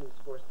Japanese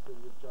forces had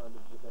withdrawn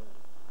to Japan.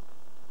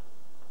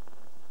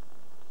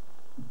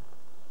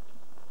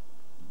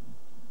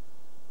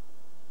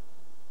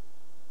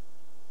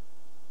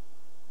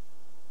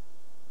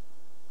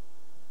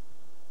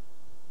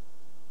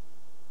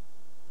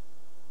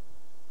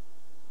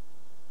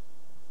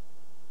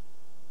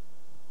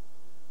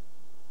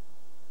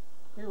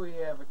 Here we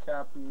have a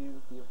copy of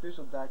the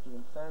official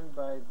document signed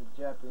by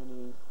the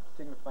Japanese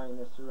signifying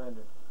their surrender.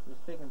 It was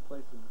taking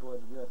place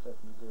aboard the USS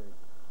Missouri.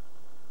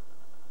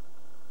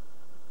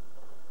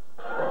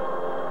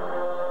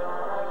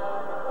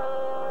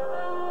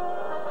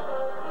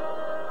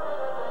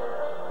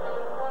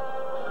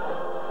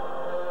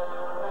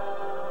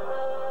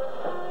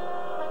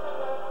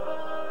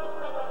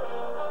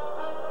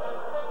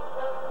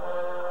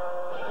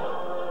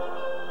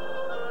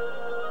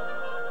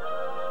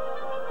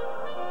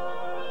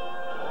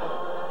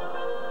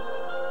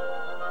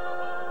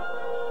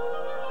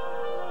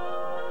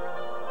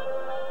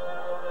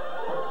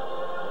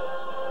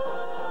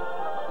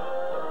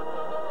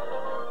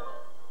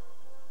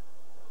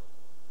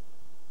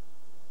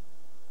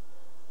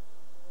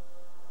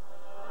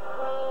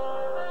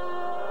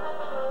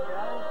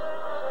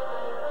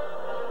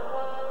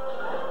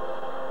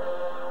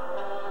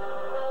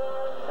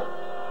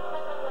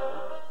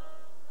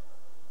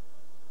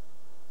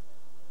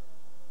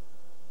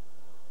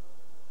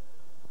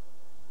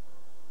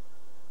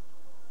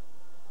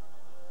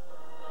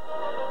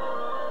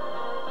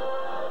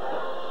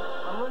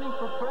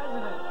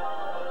 president.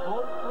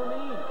 Vote for me.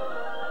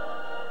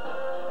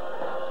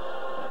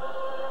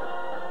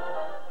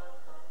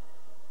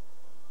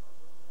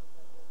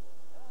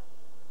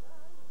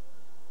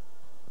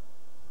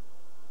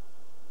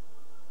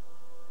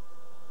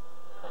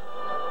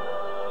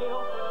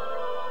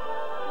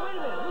 Wait a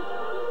minute.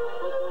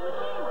 Listen to the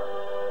camera.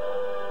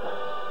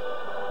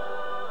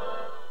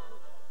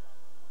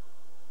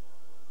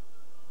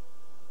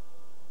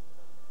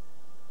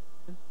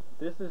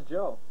 This is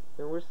Joe,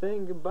 and we're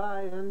saying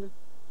goodbye and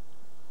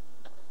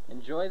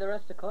enjoy the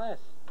rest of class.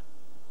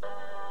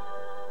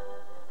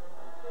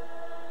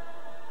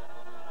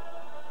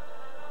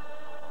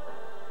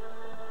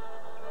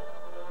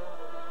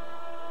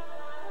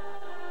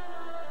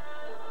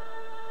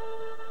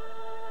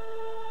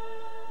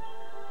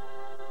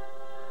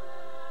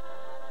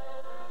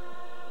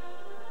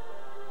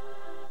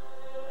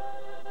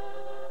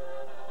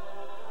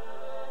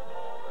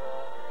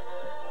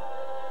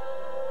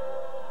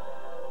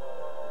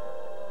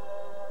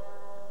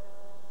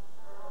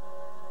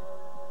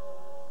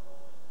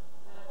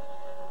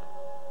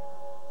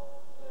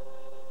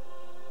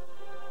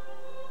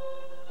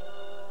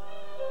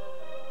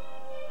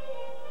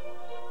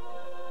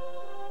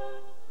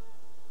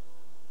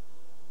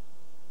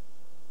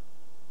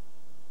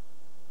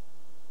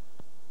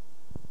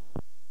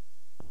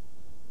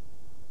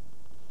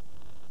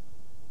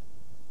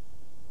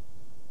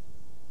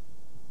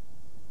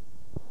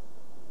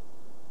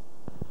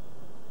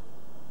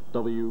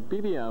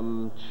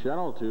 WBBM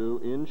Channel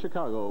 2 in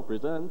Chicago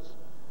presents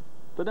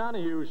The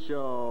Donahue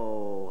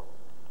Show.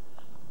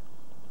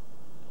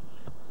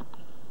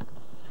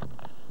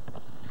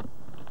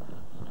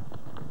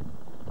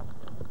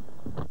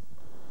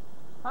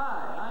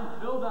 Hi,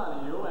 I'm Phil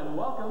Donahue, and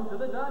welcome to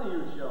The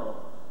Donahue Show.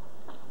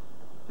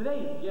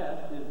 Today's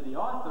guest is the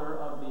author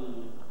of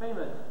the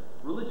famous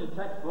religion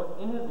textbook,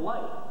 In His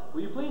Life.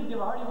 Will you please give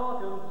a hearty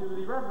welcome to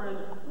the Reverend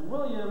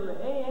William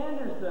A.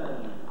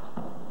 Anderson.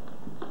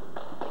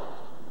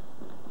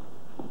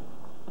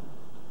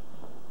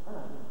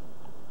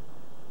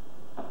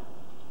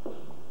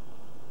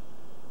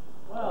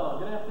 Well,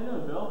 good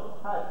afternoon, Bill.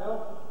 Hi, Phil.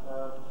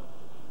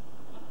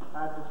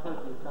 I prefer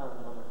the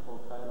comment on the full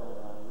title,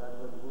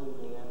 Reverend William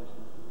A.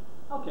 Anderson.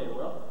 Okay,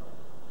 Will.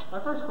 My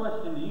first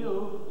question to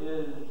you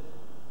is,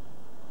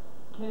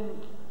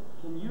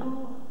 can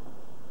you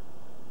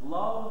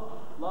love,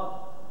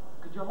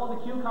 could you hold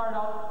the cue card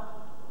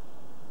up?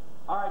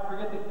 All right,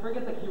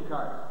 forget the cue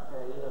card.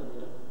 Yeah, you don't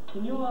need it.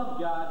 Can you love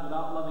God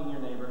without loving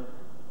your neighbor?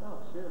 Oh,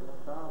 sure, no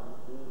problem.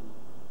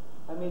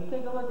 I mean,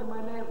 take a look at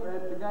my neighbor.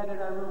 It's the guy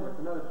that I room with,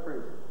 another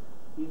priest.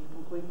 He's a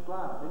complete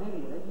slob, an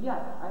idiot.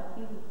 Yes, I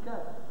see his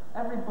guts.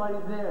 Everybody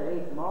there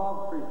hates him.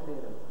 All the priests hate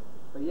him.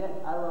 But yet,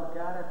 I love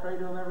God. I pray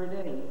to him every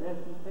day. He's been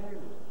sincere to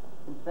me.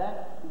 In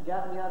fact, he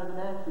got me out of an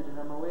accident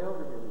on my way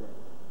over here today.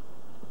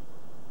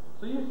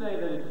 So you say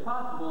that it's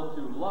possible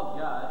to love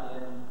God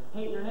and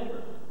hate your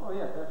neighbor? Oh,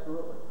 yes,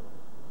 absolutely.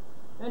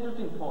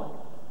 Interesting point.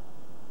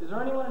 Is there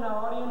anyone in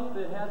our audience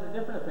that has a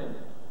different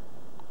opinion?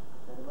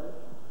 Anybody?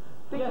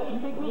 Yes, you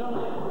Pick me. young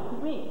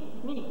man. Me.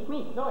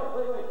 No,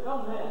 wait,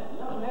 young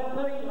man,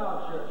 let me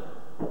sure.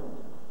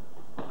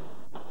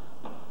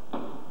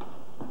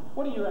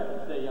 What do you have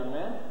to say, young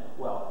man?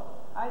 Well,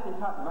 I've been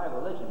taught in my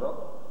religion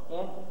book,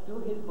 and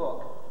through his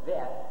book,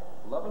 that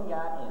loving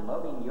God and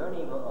loving your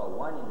neighbor are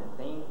one and the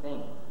same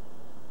thing.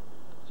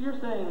 So you're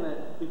saying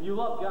that if you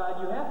love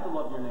God, you have to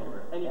love your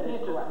neighbor. And you That is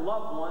can't just correct.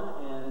 love one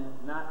and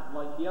not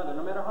like the other,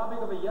 no matter how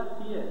big of a yes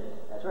he is.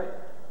 That's right.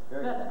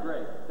 Very That's good.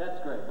 great.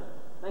 That's great.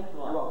 Thanks a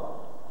lot. You're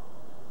welcome.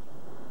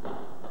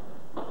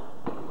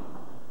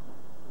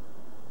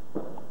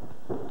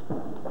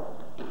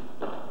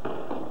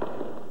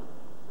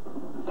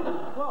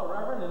 Well,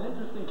 Reverend, an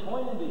interesting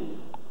point indeed.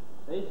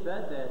 They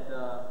said that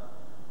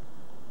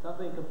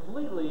something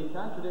completely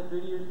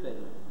contradictory to your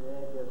statement. Yeah,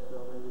 I guess so.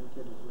 Maybe the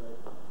kid is right.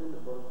 It's in the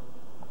book.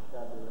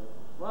 Gotta be right.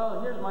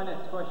 Well, here's my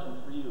next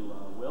question for you,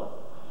 Will.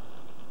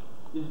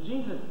 Is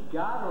Jesus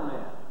God or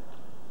man?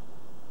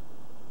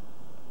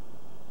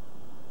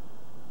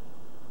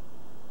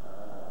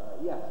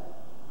 Yes.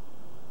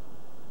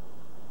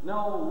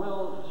 No,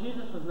 Will,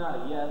 Jesus was not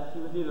a yes. He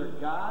was either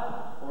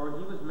God or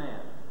he was man.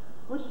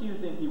 Which do you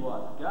think he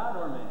was, God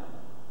or man?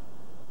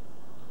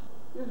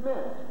 He was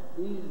man.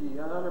 Easy,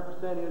 100%.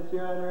 He was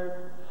here on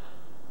earth.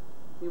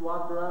 He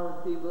walked around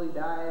with people. He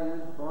died. He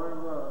was born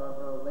of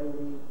a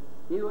lady.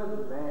 He was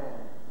a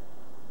man.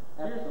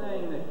 So you're Absolutely.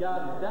 saying that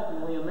God is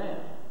definitely a man.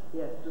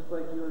 Yes, just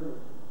like you and me.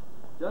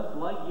 Just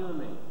like you and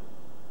me.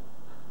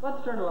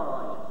 Let's turn to our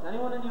audience.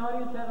 Anyone in the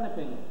audience have an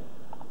opinion?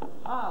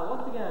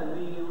 Once again,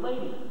 the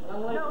lady.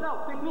 Young lady.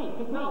 No, pick me.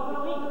 Pick me.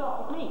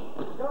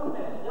 Young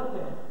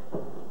man.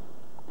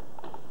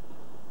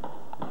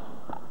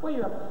 What do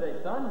you have to say,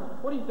 son?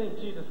 What do you think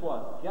Jesus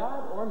was,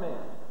 God or man?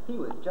 He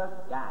was just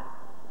God.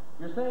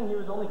 You're saying he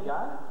was only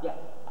God? Yes.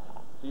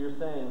 So you're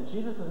saying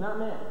Jesus is not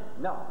man?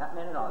 No, not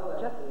man at all.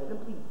 Just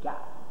simply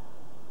God.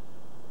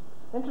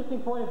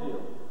 Interesting point of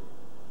view.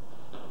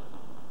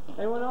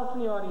 Anyone else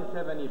in the audience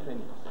have any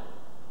opinions?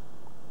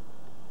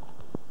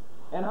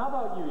 And how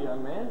about you,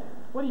 young man?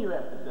 What do you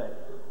have to say?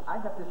 I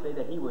have to say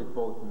that he was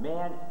both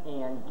man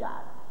and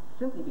God,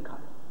 simply because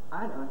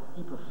on earth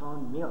he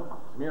performed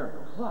miracles.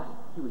 Miracles. Plus,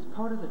 he was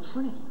part of the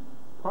Trinity.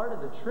 Part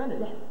of the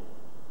Trinity? Yes.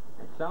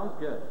 That sounds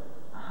good.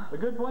 A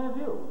good point of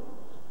view.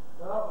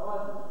 Well, it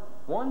wasn't.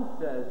 One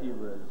says he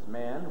was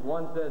man,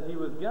 one says he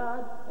was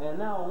God, and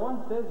now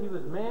one says he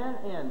was man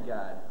and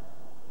God.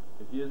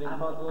 Confusing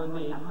puzzle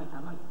indeed.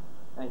 I'm right.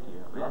 Thank you,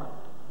 young man.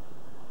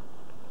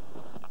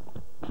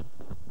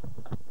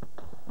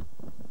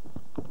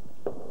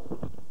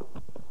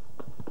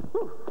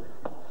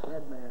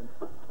 Dead man.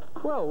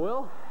 Well,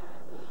 Will,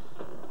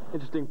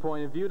 interesting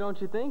point of view, don't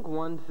you think?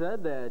 One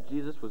said that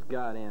Jesus was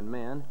God and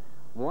man.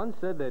 One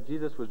said that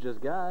Jesus was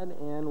just God,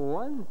 and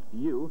one,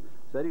 you,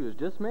 said he was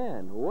just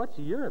man. What's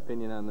your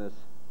opinion on this?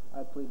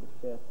 I plead the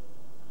fifth.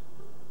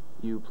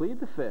 You plead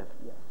the fifth?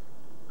 Yes.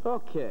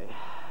 Okay.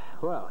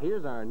 Well,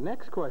 here's our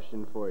next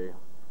question for you.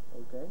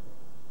 Okay.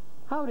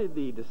 How did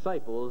the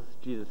disciples,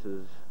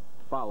 Jesus'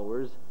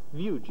 followers,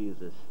 view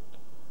Jesus?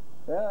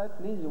 Well, that's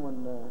an easy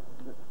one,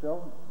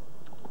 Phil.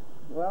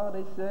 Well,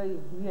 they say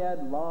he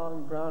had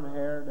long brown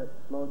hair that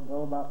flowed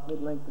about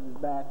mid-length of his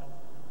back.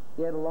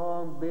 He had a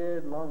long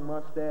beard, long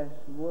mustache.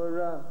 He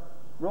wore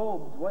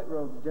robes, white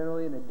robes,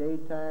 generally in the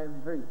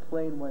daytime, very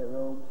plain white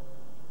robes.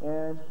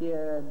 And he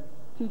had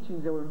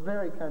teachings that were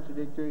very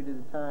contradictory to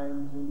the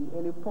times,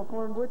 and he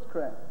performed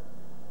witchcraft.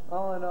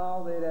 All in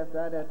all, I'd have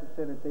to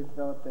say that they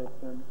felt that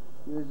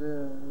he was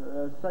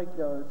a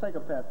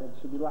psychopath that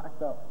should be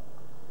locked up.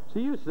 So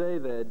you say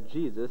that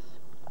Jesus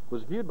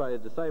was viewed by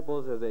his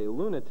disciples as a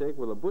lunatic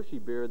with a bushy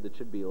beard that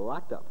should be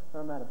locked up.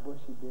 Well, not a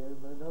bushy beard,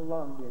 but a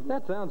long beard.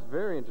 That sounds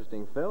very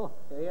interesting, Phil.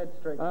 Yeah, he had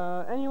straight.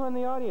 Anyone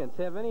in the audience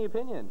have any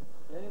opinion?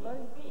 Anybody?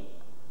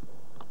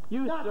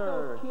 You, not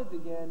sir. Not those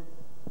kids again.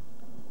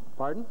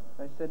 Pardon?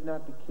 I said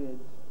not the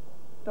kids.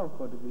 Don't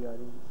go to the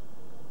audience.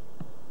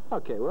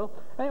 Okay, well,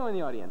 anyone in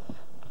the audience?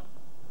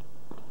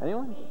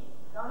 Anyone?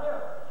 Down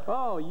here.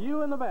 Oh,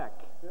 you in the back.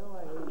 Phil,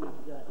 I hate this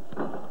guy.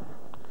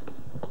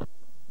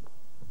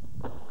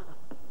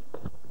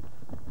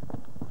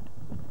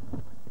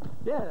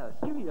 Yeah,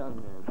 skinny young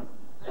man.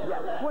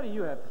 Yes. What do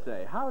you have to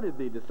say? How did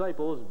the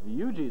disciples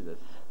view Jesus?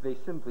 They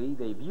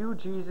view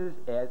Jesus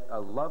as a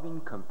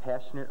loving,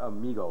 compassionate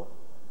amigo.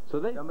 So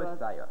they the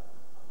Messiah.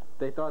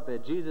 They thought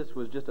that Jesus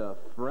was just a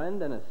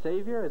friend and a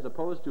savior as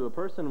opposed to a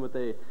person with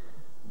a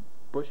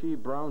bushy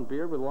brown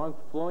beard with long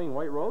flowing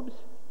white robes?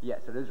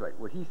 Yes, it is right.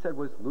 What he said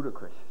was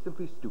ludicrous,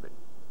 simply stupid.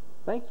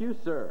 Thank you,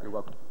 sir. You're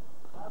welcome.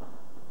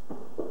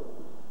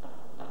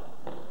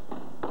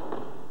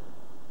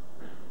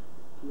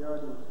 The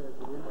audience says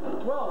it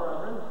is. Well,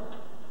 Reverend,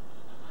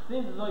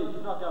 seems as though you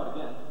struck out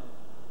again.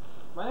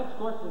 My next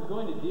question is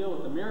going to deal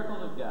with the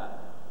miracles of God.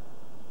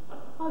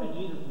 How do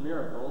Jesus'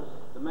 miracles,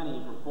 the many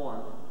he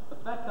performed,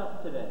 affect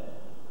us today?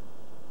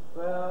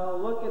 Well,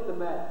 look at the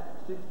Mets.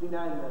 69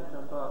 Mets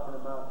I'm talking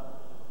about.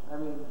 I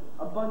mean,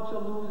 a bunch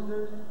of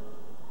losers.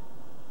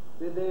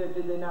 Did they or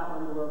did they not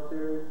win the World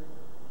Series?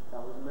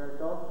 That was a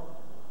miracle.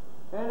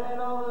 And then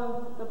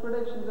all the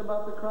predictions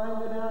about the crying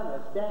Madonna,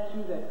 a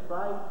statue that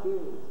cried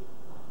tears.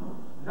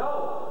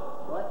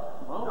 No!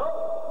 What? Well, no!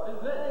 What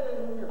is this?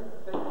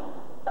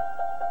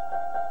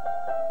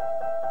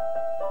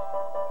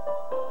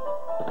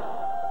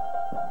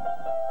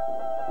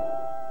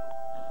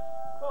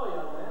 Well,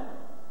 young man,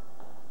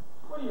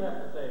 what do you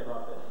have to say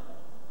about this?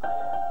 I have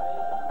to say...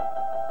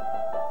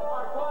 All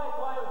right,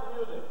 quiet with the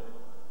music.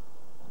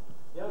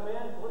 Young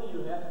man, what do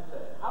you have to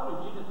say? How do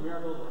Jesus'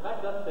 miracles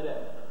affect us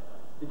today?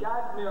 The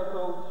God's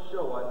miracles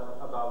show us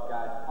about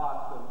God's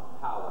awesome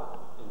power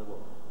in the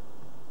world.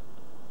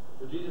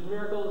 Do Jesus'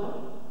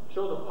 miracles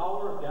show the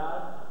power of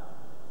God?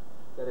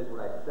 That is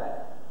what I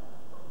said.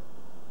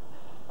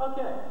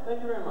 Okay,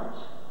 thank you very much.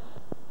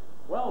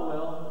 Well,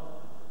 Will,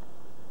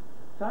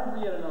 time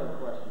for yet another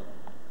question.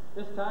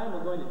 This time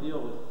we're going to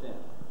deal with sin.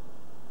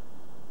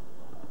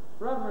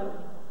 Reverend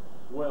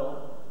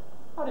Will,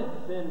 how did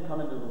sin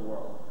come into the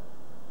world?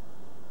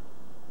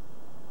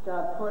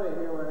 God put it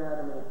here where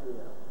Adam and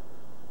Eve.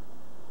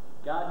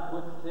 God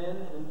put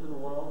sin into the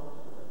world?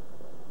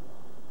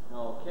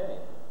 Okay.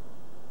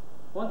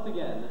 Once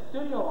again, the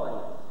studio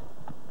audience.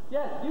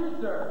 Yes, you,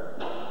 sir.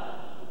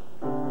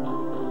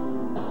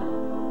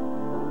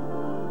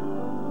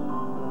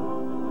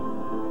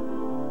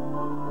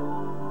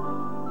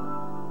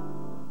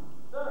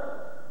 Sir,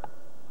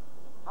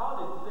 how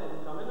did sin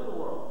come into the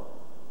world?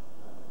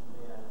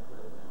 May I put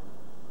it down?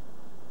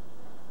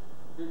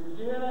 Did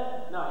you hear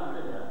that? No, you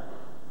didn't hear it.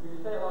 Did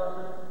you say it loud,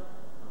 sir?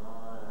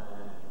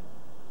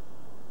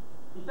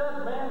 He says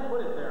man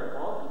put it there,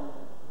 folks.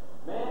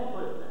 Man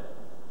put it there.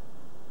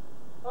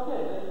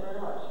 Okay, thank you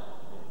very much.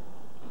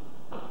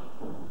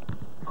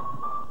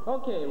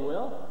 Okay,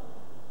 Will.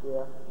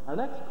 Yeah. Our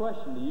next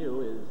question to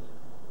you is,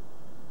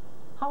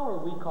 how are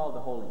we called to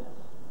holiness?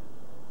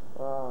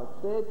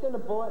 It's in the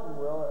bulletin,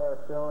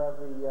 Phil,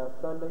 every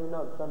Sunday,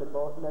 the Sunday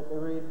bulletin that they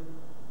read.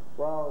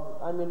 Well,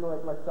 I mean,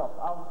 like myself,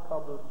 I was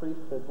called to the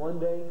priesthood. One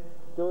day,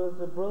 there was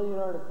a brilliant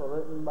article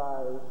written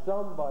by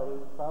somebody,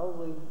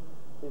 probably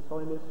His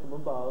Holiness from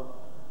above,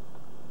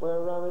 where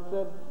it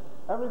said,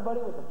 everybody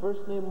with the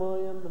first name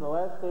William and the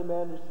last name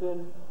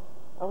Anderson,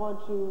 I want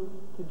you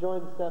to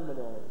join the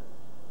seminary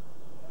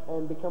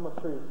and become a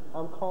priest.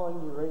 I'm calling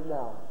you right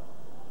now.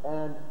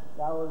 And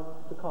that was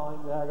the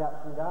calling that I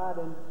got from God,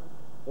 and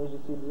as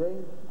you see today,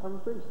 I'm a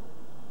priest.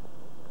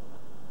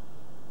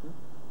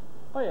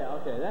 Oh yeah,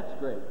 okay, that's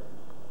great.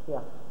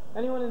 Yeah.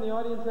 Anyone in the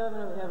audience have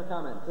a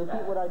comment?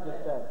 Repeat what I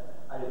just said.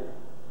 I did.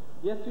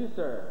 Yes, you,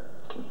 sir.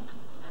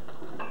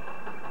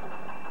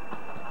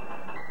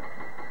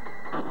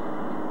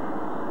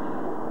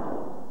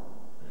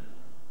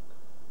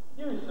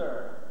 You,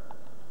 sir.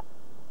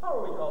 How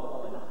are we called to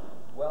holiness?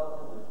 Well,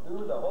 it was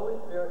through the Holy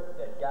Spirit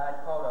that God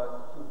called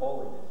us to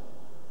holiness.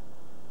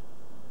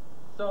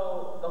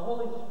 So, the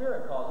Holy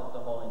Spirit calls us to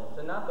holiness,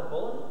 and not the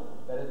bulletin?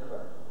 That is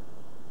correct.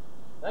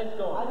 Nice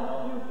going. I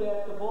dispute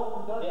that. The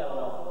bulletin does Yeah,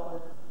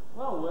 call us.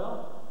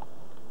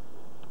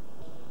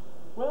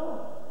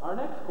 Well, our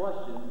next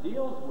question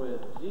deals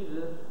with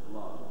Jesus'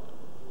 love.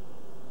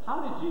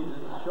 How did Jesus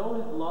show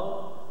his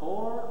love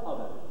for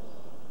others?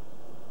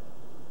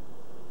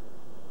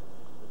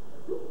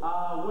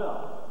 Will.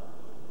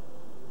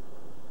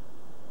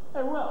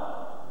 Hey, Will.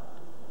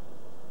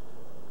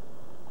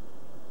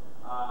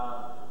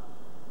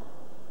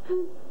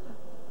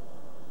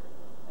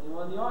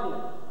 Anyone in the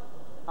audience?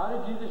 How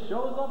did Jesus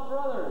show his love for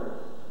others?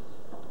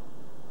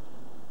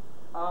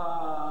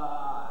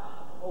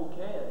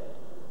 Okay.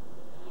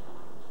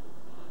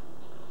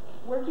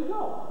 Where'd you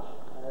go?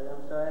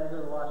 I'm sorry, I had to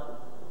go to the washroom.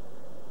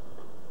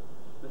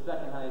 The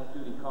second highest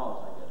duty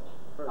calls, I guess.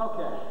 First.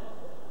 Okay.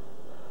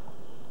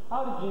 How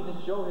did Jesus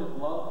show his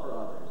love for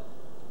others?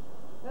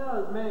 Yeah,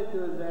 it was many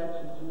through his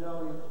actions, you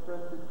know, he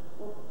expressed it.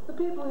 Well, the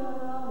people he hung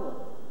around with.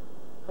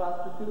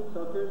 Prostitutes,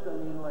 hookers, I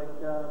mean, like,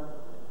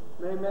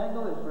 Mary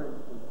Magdalene, for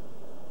instance.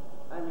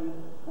 I mean,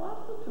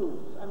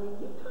 prostitutes. I mean,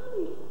 tell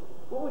me,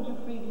 what would you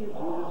figure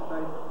Jesus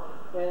Christ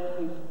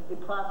and a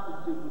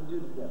prostitute would do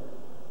together?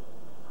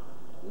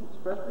 He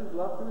expressed his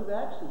love through his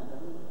actions. I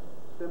mean,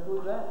 simple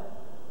as that.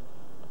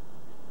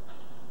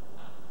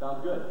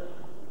 Sounds good.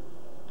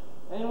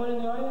 Anyone in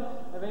the audience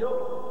have any?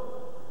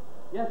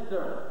 Yes,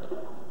 sir.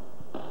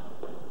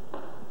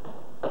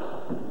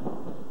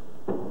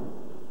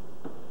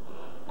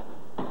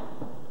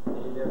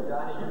 Hey there,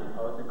 Donahue.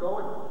 How's it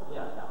going?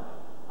 Yeah,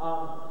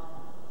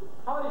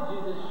 how did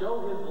Jesus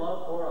show his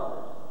love for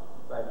others?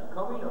 By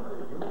becoming of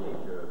the human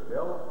nature,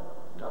 Bill,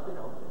 nothing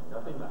else and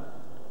nothing less.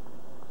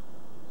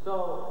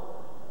 So,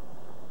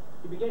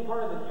 he became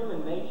part of the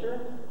human nature,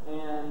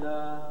 and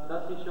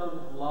thus he showed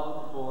his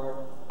love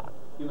for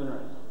human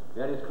race.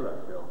 That is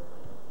correct, Bill.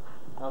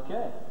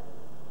 Okay.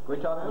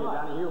 Good talking to you,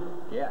 Donahue.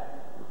 Yeah.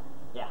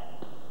 Yeah.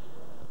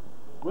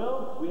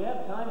 Well, we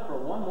have time for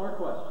one more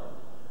question.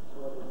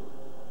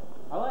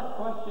 Our last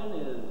question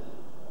is,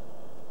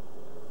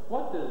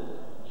 what does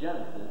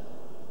Genesis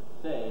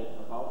say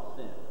about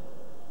sin?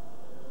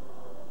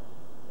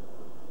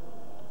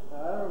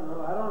 I don't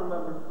know. I don't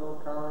remember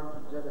Phil Collins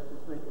in Genesis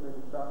making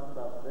any songs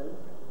about sin.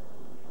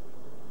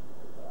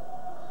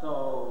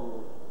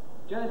 So,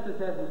 Genesis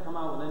hasn't come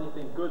out with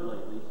anything good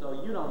lately,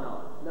 so you don't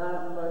know.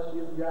 Not unless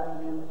you've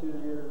gotten into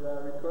your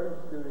recording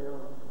studio.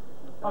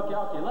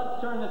 Okay,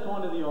 let's turn this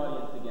one to the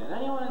audience again.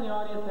 Anyone in the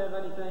audience have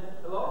anything?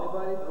 Hello?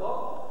 Anybody?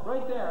 Hello?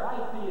 Right there, I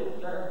see it,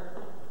 sir.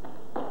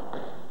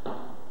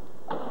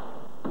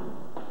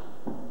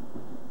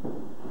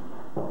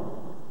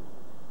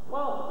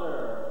 Well,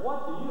 sir,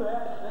 what do you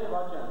have to say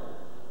about Genesis?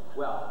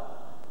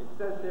 Well, it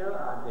says there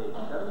on page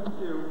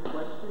 72,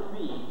 question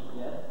B.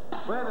 Yes?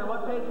 Wait a minute,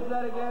 what page is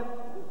that again?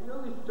 The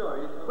early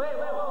stories. Wait,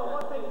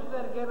 what page is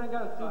that again? I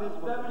gotta see this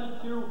one.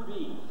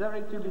 72B.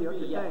 72B,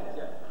 okay, Yes, thanks.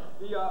 yes.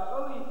 The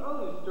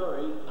early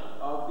stories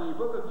of the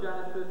book of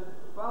Genesis,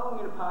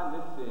 following upon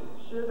this sin,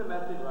 share the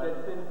message that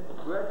sin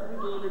gradually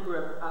gained a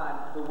grip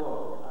on the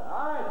world.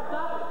 All right,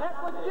 stop it.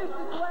 Heck, what's this?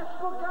 It's the last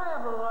book I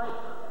ever write.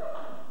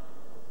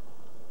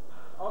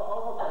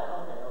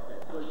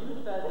 Okay. So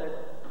you said that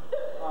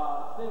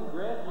sin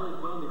gradually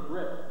gained a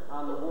grip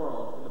on the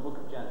world in the book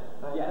of Genesis.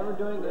 I'm never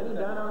doing any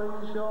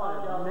Donahue show.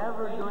 I'm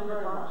never doing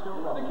a talk show.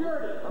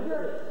 Security! I'm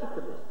getting sick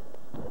of this.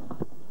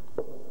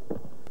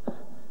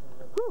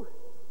 Whew.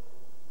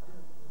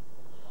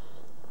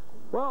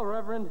 Well,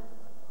 Reverend,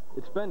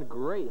 it's been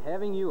great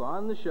having you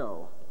on the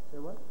show. Say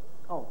what?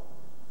 Oh.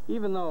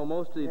 Even though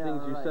most of the Yeah,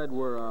 things you right. said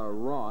were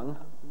wrong,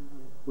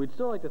 we'd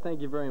still like to thank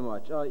you very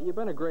much. You've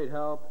been a great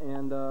help,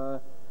 and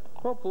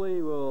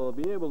hopefully we'll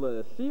be able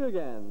to see you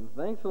again.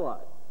 Thanks a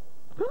lot.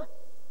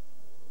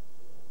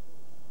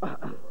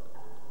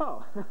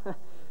 Oh.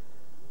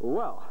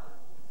 Well,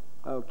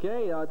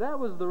 okay, that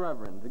was the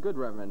Reverend, the good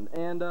Reverend.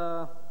 And,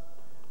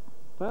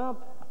 well,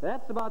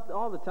 that's about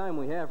all the time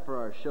we have for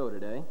our show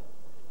today.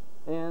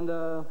 And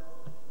I'd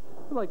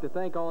like to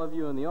thank all of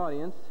you in the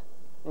audience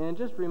and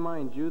just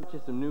remind you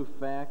just some new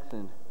facts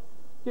and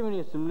giving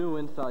you some new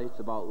insights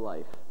about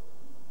life.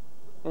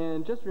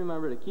 And just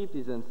remember to keep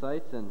these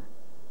insights, and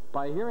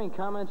by hearing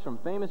comments from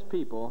famous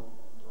people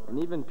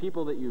and even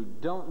people that you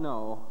don't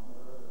know,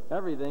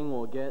 everything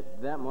will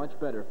get that much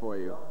better for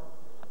you.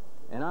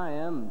 And I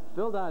am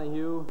Phil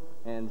Donahue,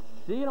 and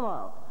see you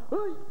tomorrow.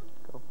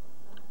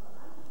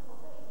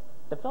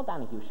 The Phil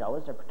Donahue Show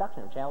is a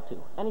production of Channel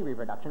 2. Any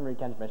reproduction,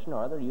 retransmission,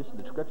 or other use of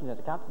the descriptions and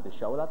accounts of the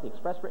show without the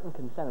express written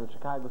consent of the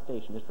Chicago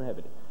station is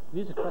prohibited. The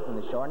views expressed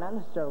on this show are not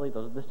necessarily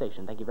those of the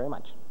station. Thank you very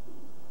much.